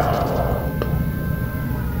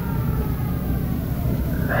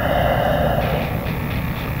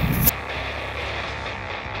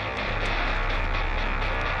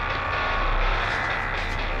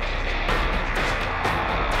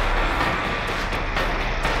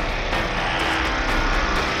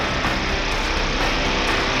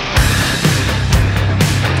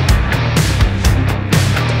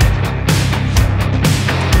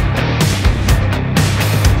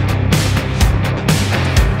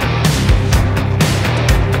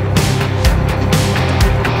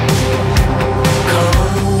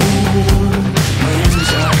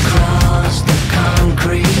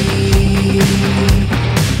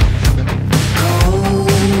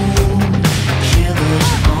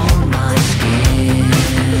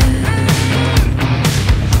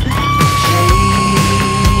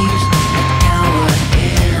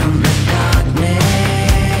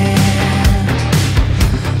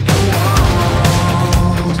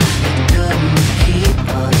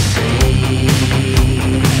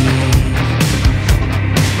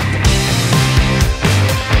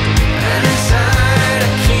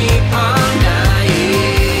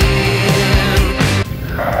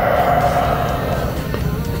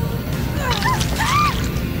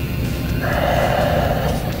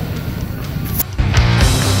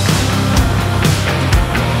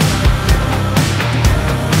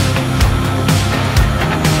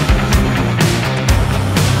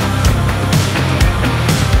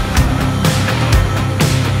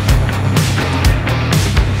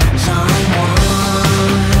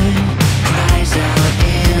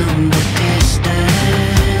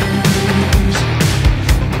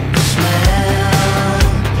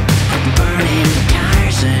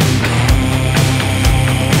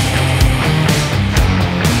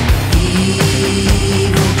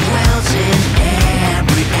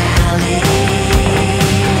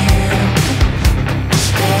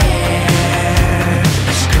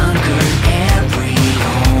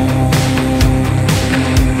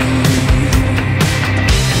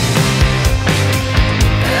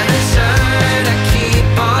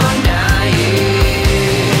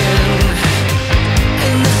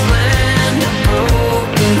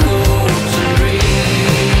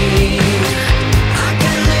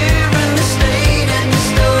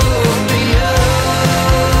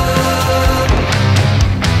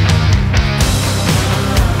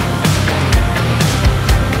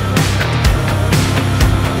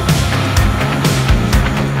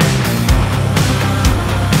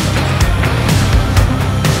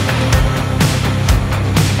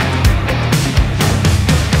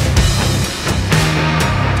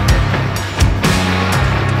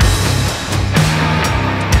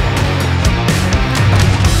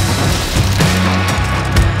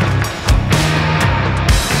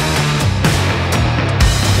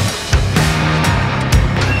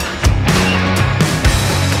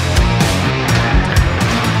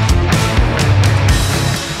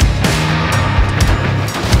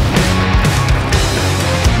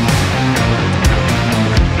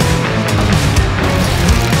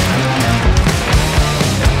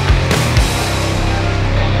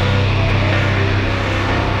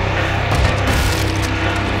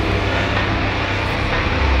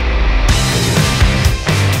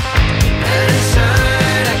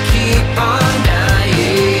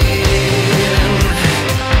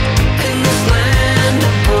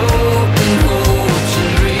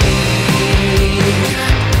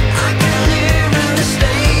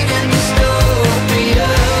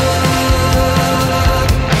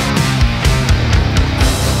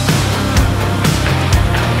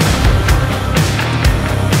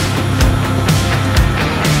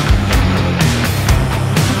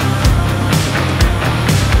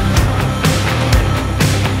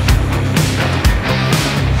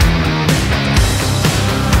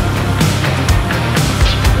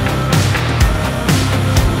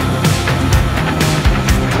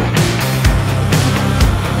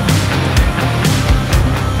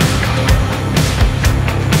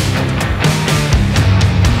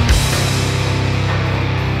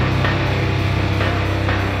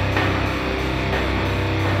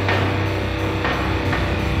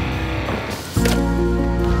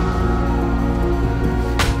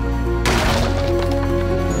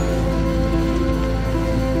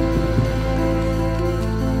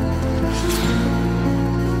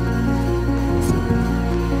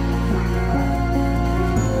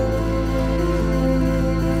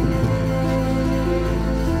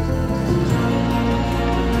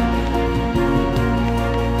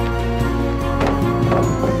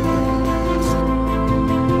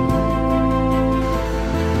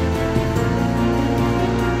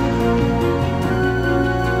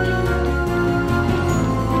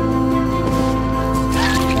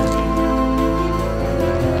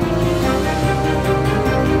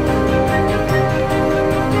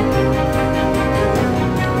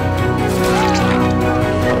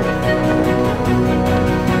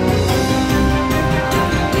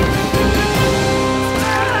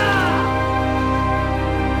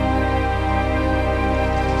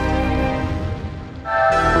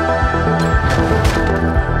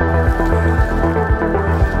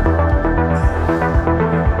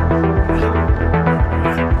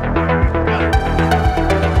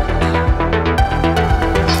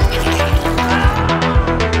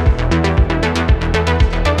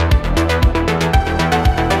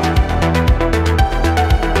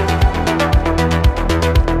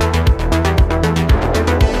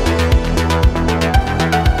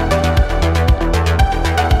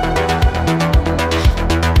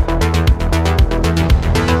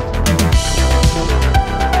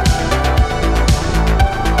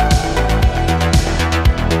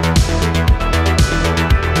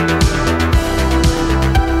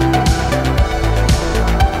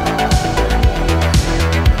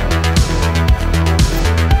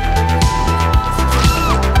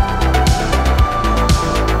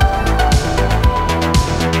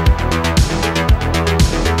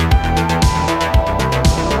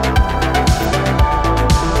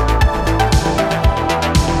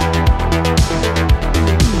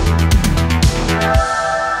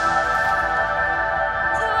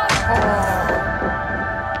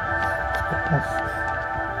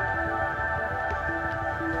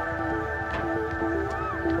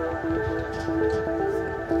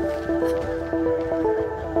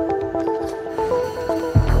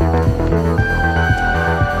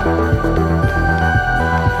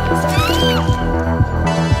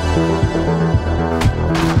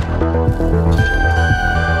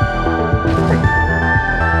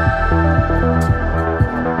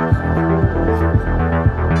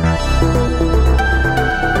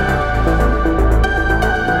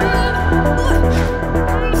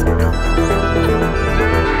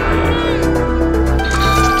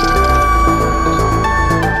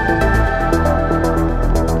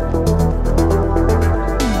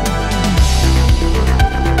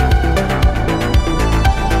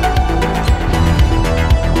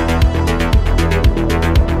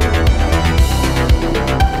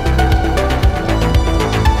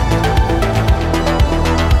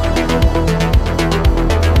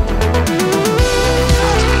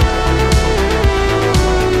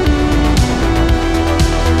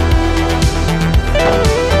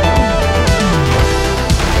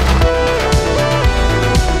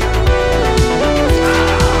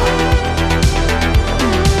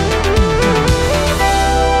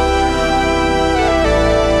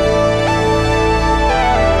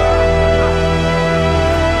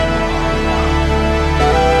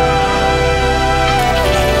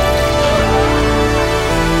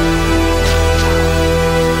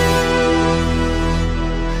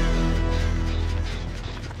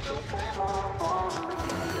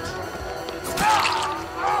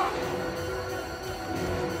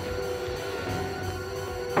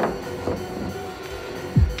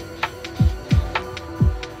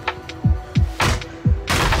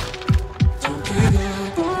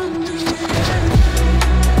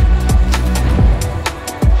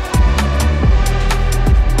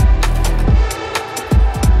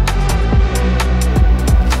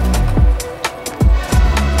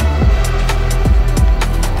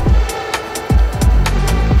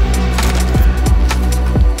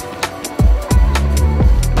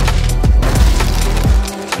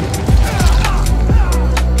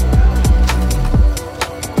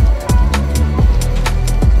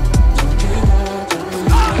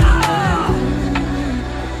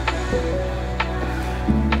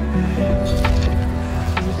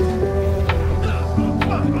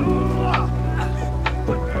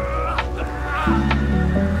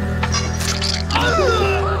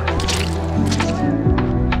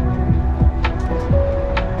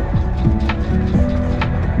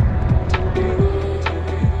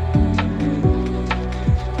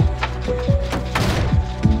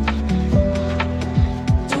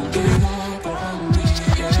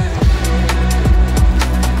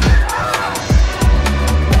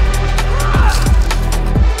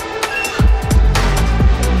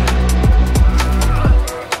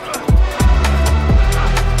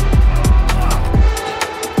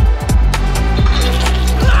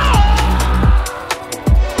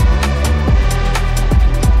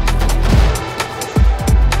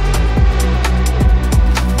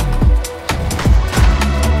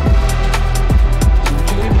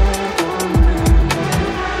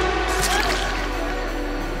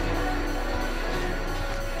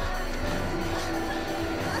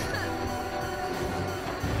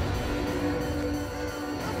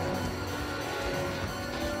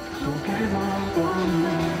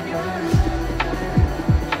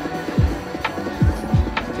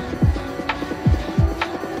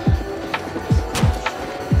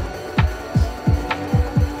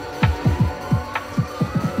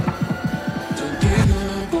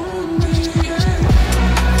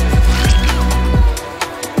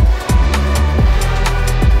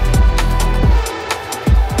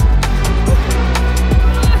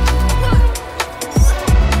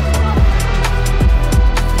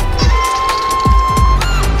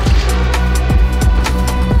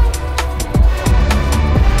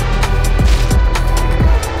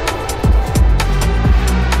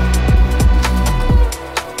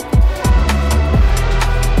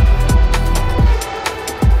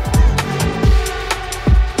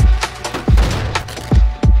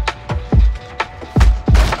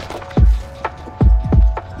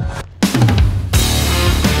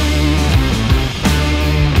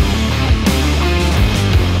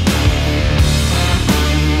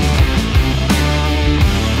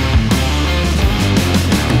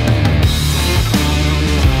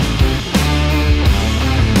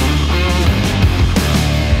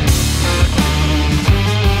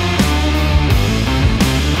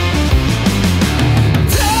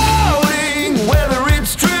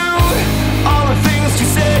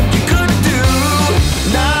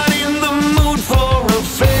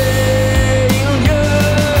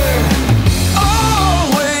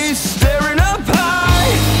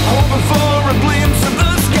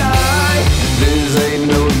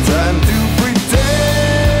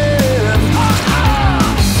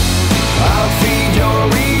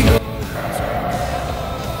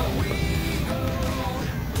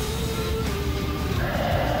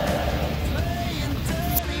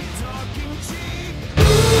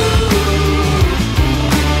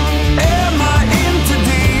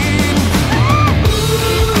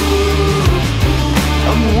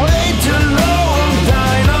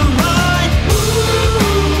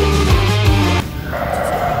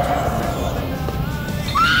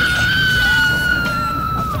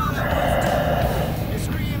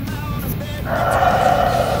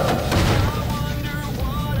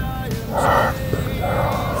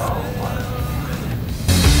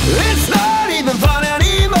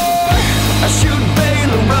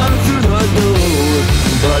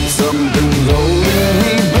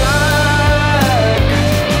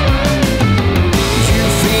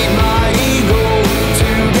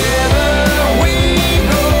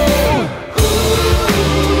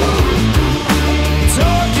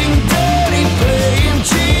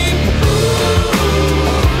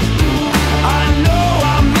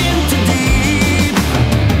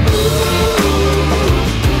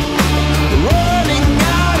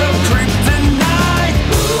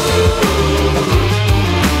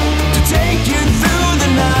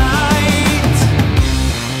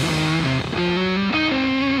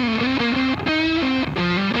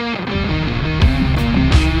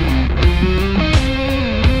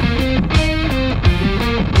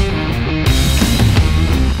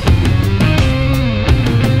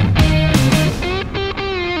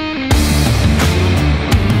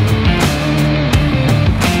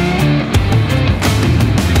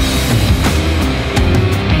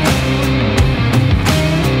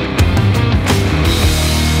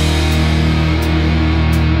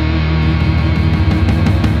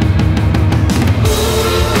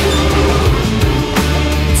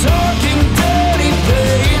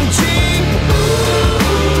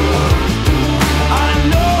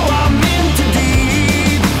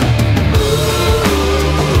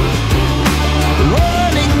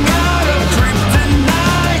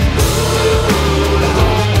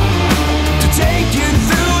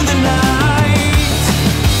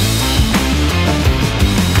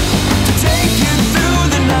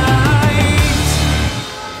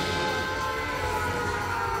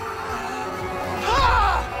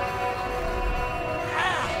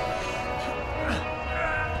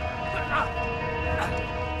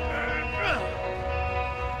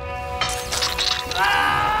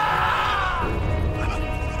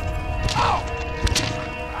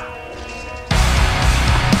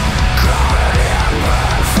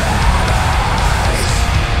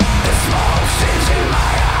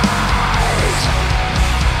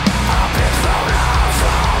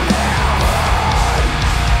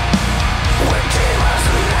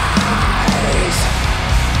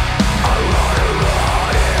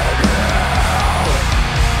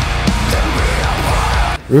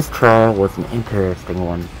 This trial was an interesting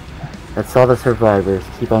one that saw the survivors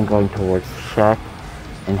keep on going towards Shack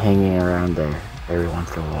and hanging around there every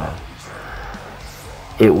once in a while.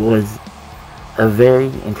 It was a very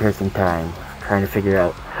interesting time trying to figure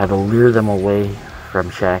out how to lure them away from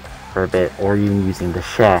Shack for a bit, or even using the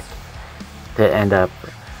shack to end up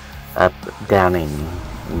downing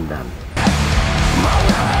them.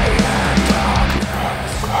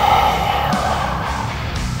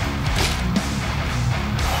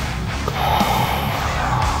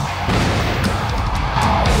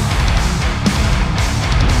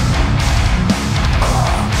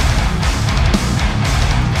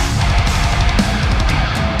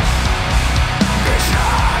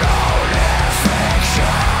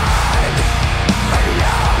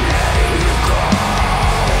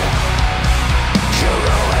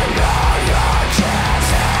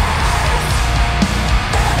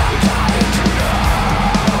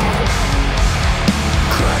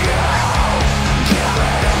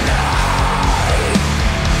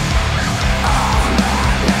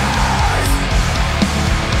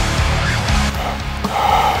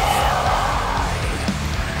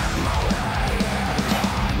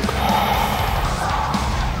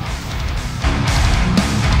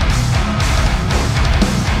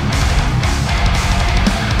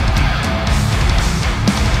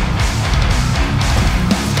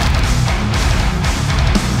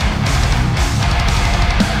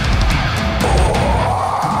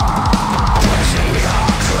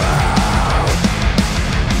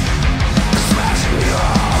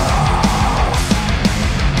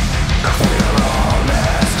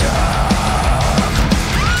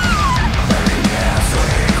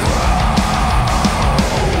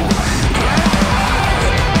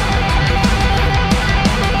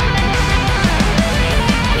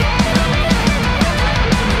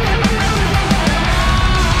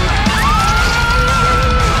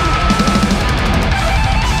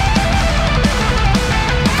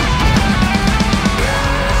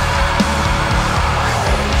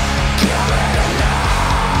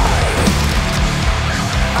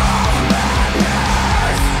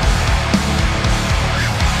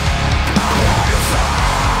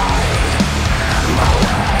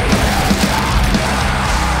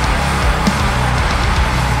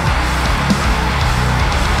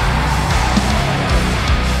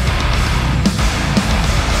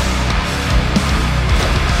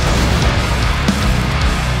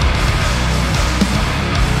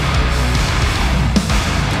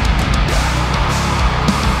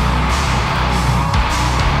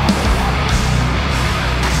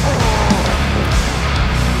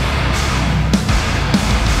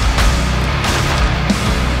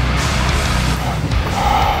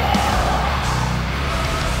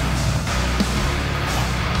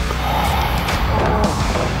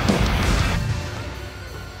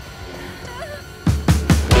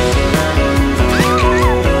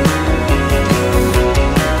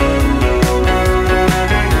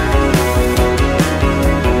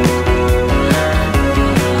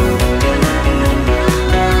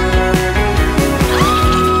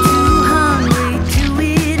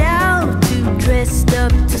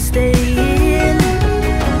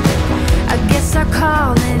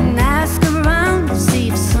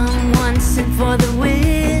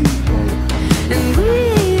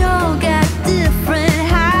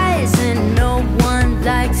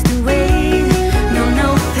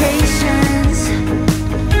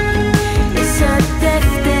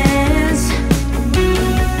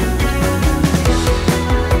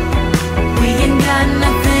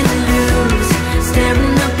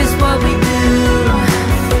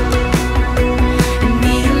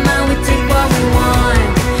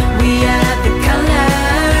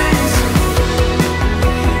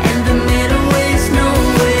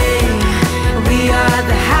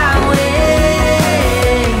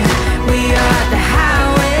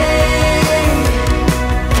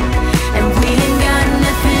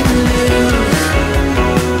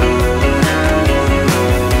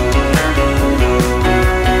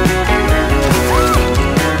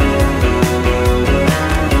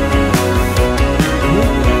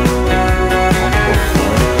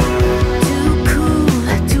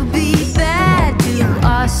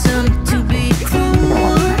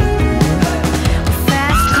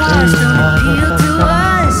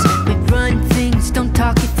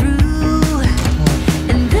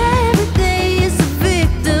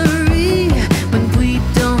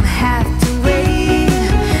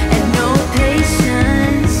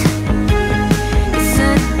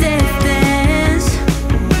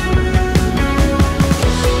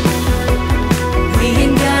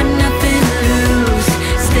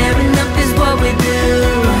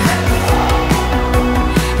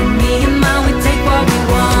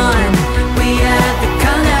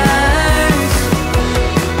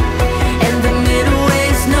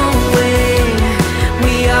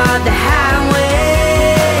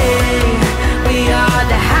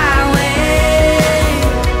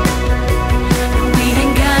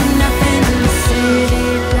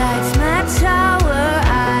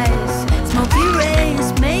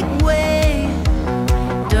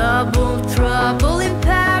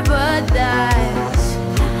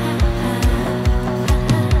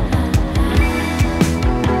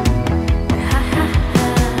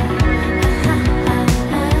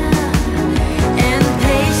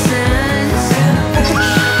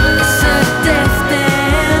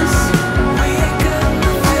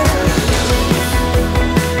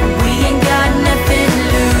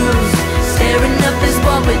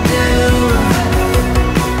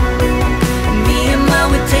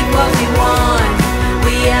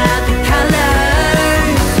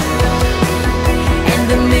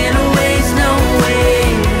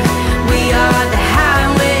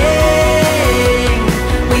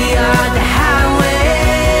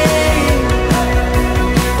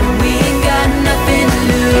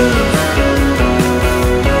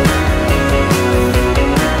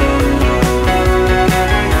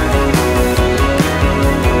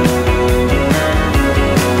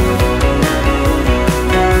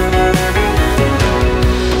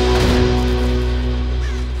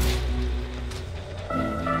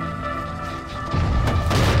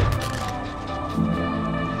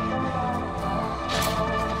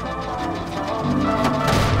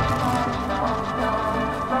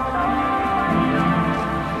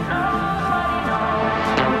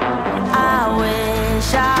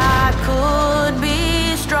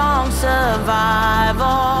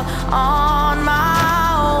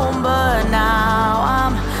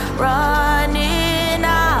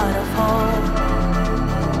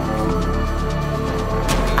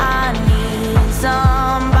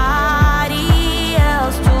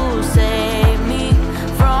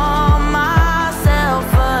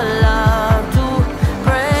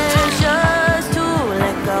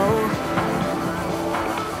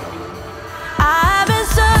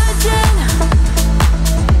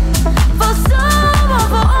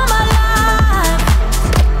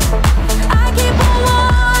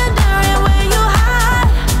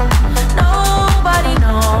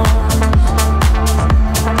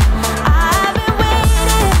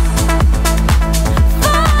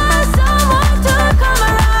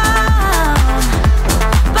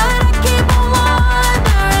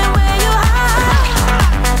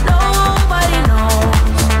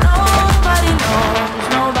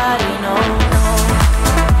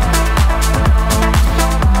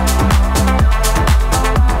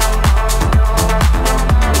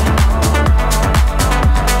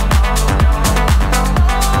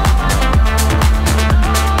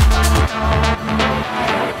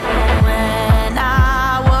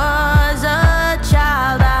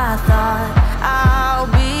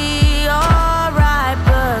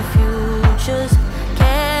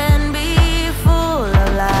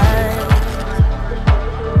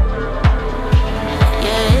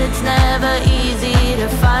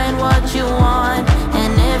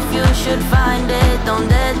 don't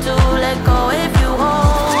dare to let go if you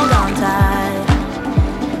hold on tight.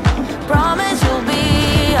 Promise you'll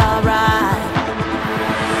be alright.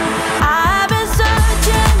 I've been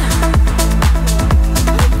searching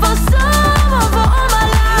for someone for all my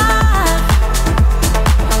life.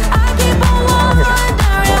 I keep on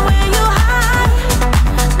wondering where you hide.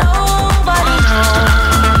 Nobody knows.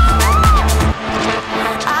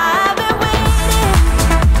 I've been waiting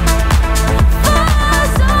for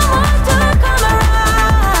someone to come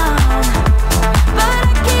around, but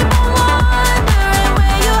I keep on wondering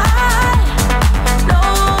where you hide.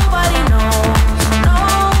 Nobody knows.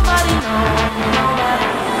 Nobody knows. Nobody.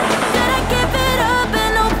 Should I give it up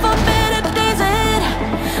and hope for better days ahead,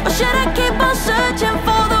 or should I keep on searching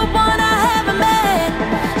for the one I haven't met?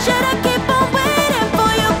 Should I keep on waiting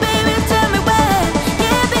for you, baby? Tell me when.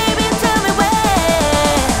 Yeah, baby, tell me when.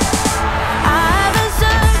 I've been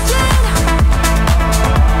searching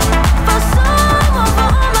for someone for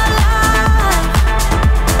all my life.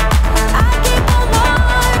 I keep on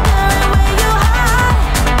wondering where you hide.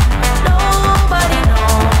 Nobody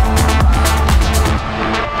knows.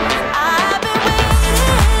 I've been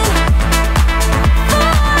waiting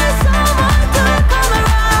for someone to come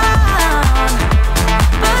around,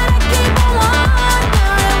 but I keep on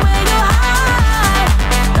wondering where you hide.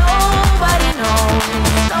 Nobody knows.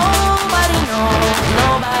 Nobody knows.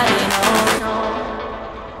 Nobody knows.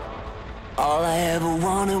 All I ever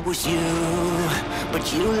wanted was you, but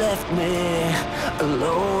you left me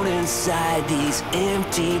alone inside these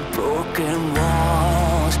empty, broken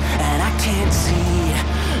walls. And I can't see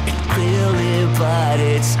it clearly, but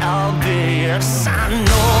it's obvious. I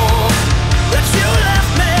know that you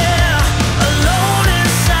left me alone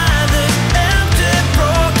inside this empty,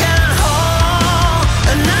 broken hall.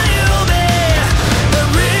 And now you'll be the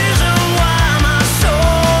reason why my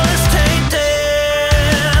soul is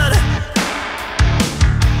tainted.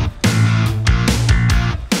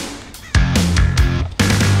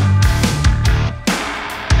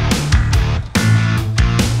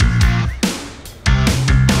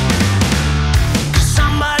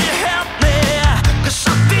 Somebody help me, 'cause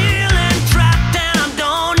I'm feeling trapped and I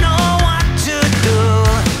don't know what to do.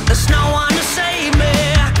 There's no one to save me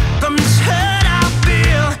from this hurt I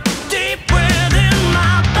feel deep within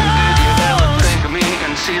my bones. Did you ever think of me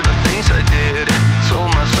and see the things I did?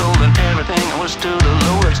 Sold my soul and everything I was to the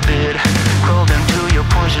lowest bid. Crawled into your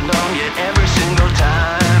poison dome yet every single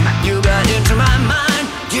time. You got into my mind,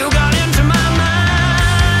 you got into my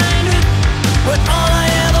mind. But all I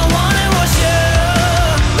ever wanted was you.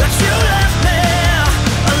 But you left me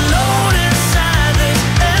alone inside these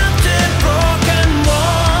empty, broken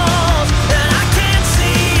walls. And I can't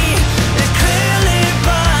see it clearly,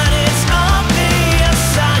 but it's obvious.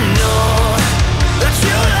 I know that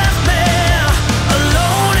you left me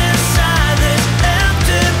alone inside this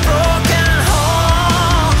empty, broken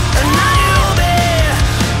hall. And now you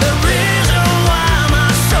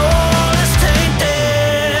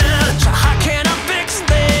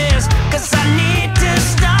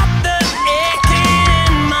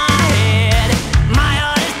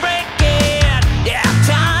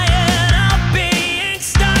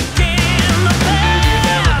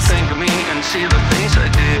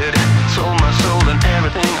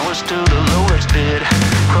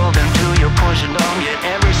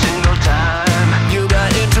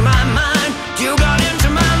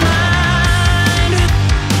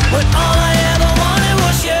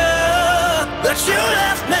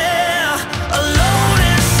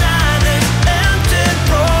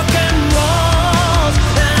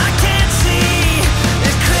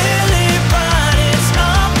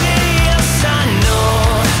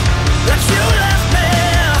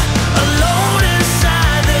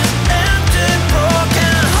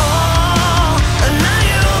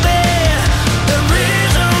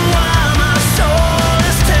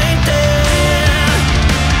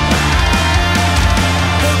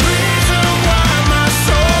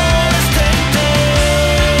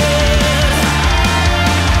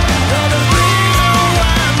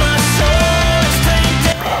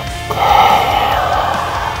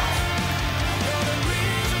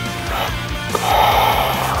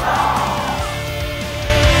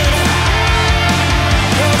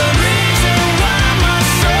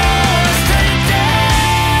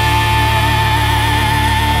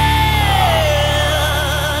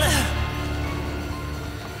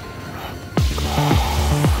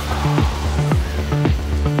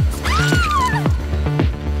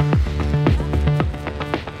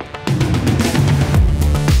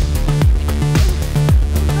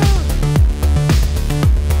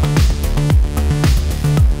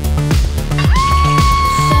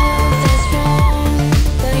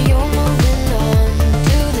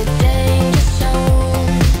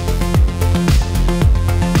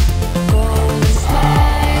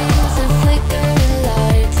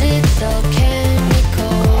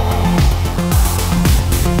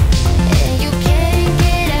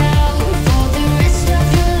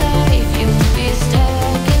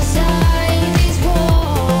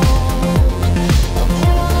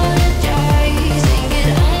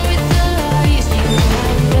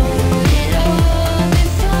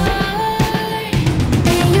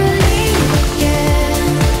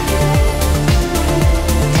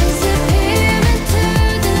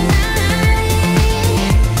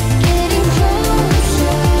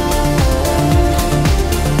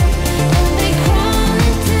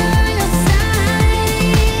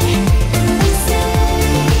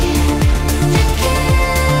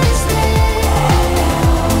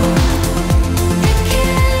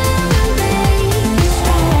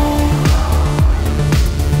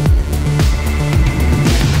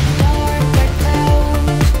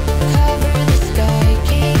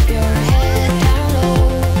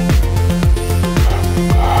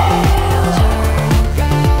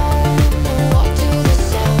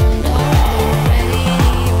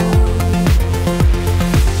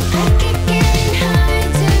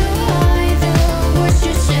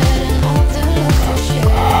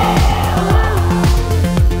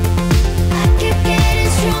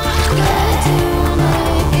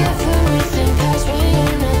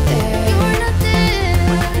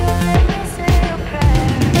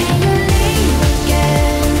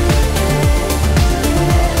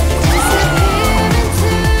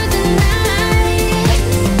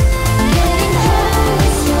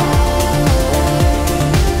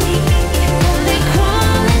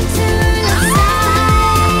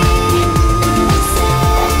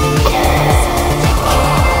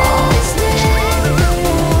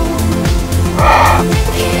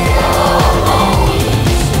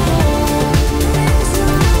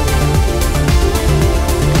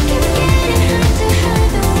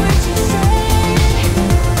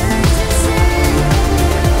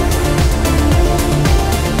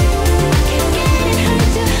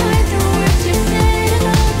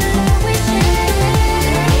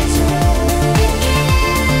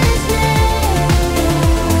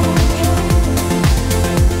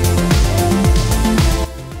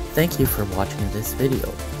you for watching this video.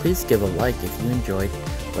 Please give a like if you enjoyed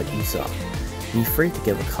what you saw. Be free to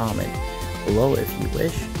give a comment below if you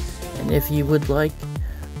wish, and if you would like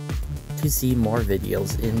to see more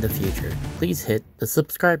videos in the future, please hit the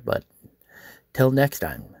subscribe button. Till next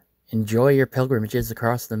time, enjoy your pilgrimages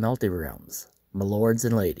across the multi-realms, my lords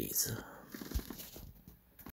and ladies.